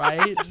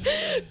 Right?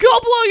 Go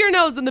blow your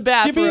nose in the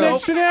bathroom. Give me an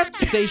extra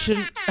napkin. They should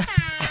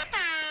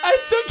I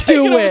still can't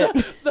do get over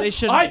it. They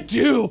should. I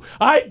do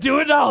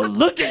it. And I'll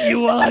look at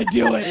you while I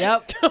do it.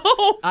 Yep.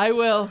 Don't. I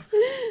will.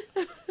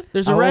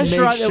 There's a I will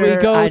restaurant make that we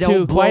sure go I to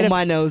don't quite blow a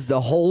my nose the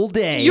whole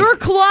day. Your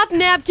cloth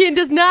napkin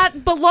does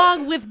not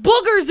belong with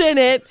boogers in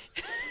it.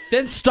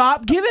 Then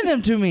stop giving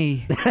them to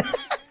me.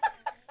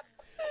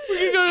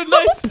 We're gonna go to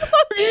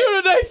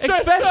a nice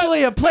restaurant.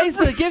 Especially a place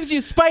that gives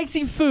you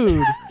spicy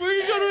food. We're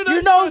gonna go to a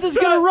Your nice nose is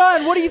restaurant. gonna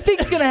run. What do you think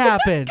is gonna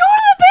happen? Go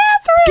to the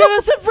bathroom. Give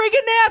us some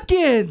freaking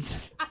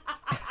napkins.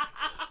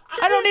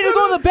 I don't need to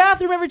go to the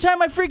bathroom every time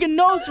my freaking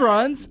nose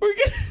runs. We're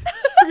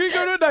gonna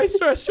go to a nice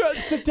restaurant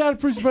and sit down.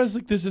 Bruce Brown's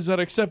like, "This is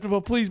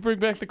unacceptable. Please bring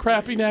back the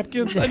crappy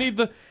napkins. I need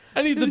the 20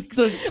 I need the bucks."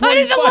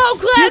 low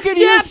class You can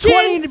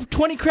napkins. use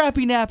 20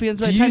 crappy napkins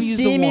by Do the time you you use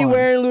see the me one.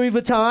 wearing Louis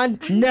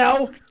Vuitton?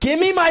 No. Give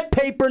me my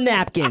paper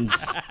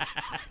napkins.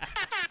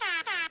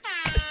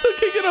 I still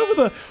can't get over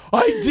the.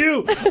 I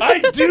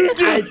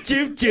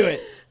do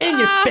it. In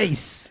your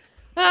face.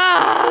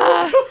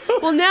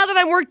 Well, now that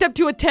I'm worked up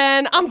to a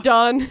 10, I'm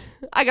done.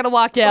 I gotta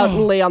walk out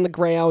and lay on the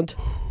ground.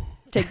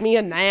 Take me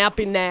a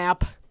nappy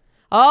nap.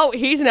 Oh,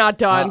 he's not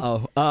done.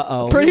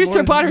 Uh-oh. Producer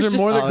Is Butterz there just.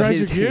 more that grinds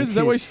your he's- gears? Is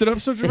that why you stood up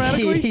so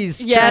dramatically?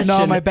 He's Yes. No,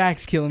 stretching. my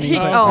back's killing me. He-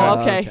 But,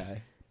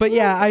 okay. but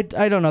yeah, I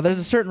don't know. There's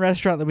a certain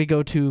restaurant that we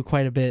go to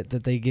quite a bit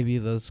that they give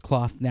you those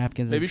cloth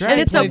napkins. Maybe you drives should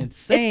And it's me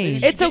a- insane. You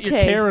should It's get your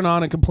okay. Karen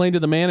on and complain to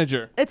the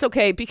manager. It's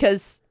okay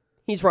because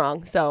he's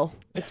wrong, so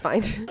it's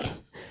fine.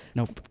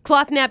 Nope.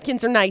 Cloth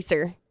napkins are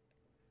nicer.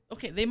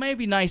 Okay, they might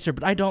be nicer,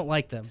 but I don't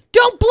like them.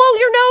 Don't blow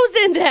your nose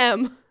in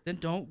them. Then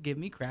don't give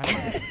me crap.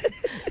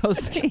 Those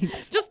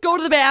things. Just go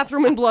to the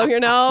bathroom and blow your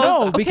nose.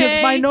 No, because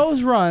okay? my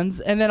nose runs,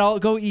 and then I'll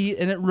go eat,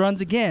 and it runs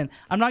again.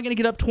 I'm not going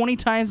to get up 20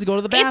 times to go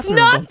to the It's bathroom.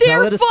 not Tell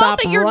their her to fault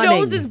stop that your running.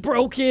 nose is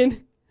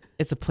broken.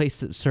 It's a place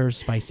that serves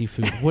spicy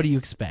food. What do you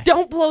expect?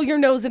 Don't blow your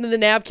nose into the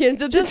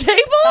napkins at the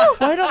table.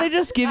 Why don't they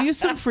just give you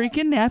some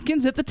freaking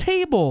napkins at the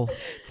table?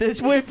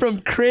 This went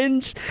from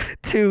cringe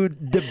to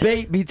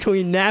debate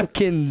between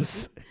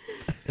napkins.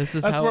 This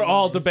is That's how where it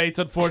all is. debates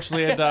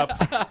unfortunately end up.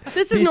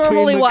 This is Between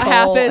normally what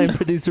McCall and happens.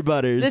 producer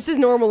Butters. This is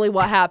normally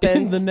what in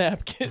happens. the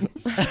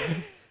napkins.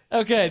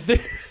 Okay,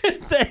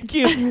 thank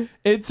you,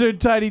 Intern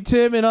Tiny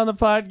Tim, in on the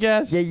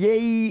podcast.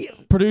 Yeah.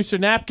 Producer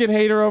Napkin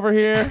Hater over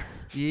here.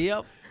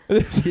 Yep.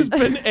 This has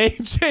been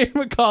AJ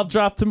McCall.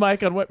 Drop the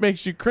mic on what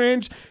makes you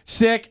cringe,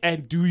 sick,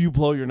 and do you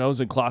blow your nose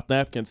in cloth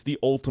napkins? The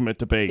ultimate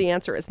debate. The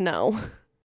answer is no.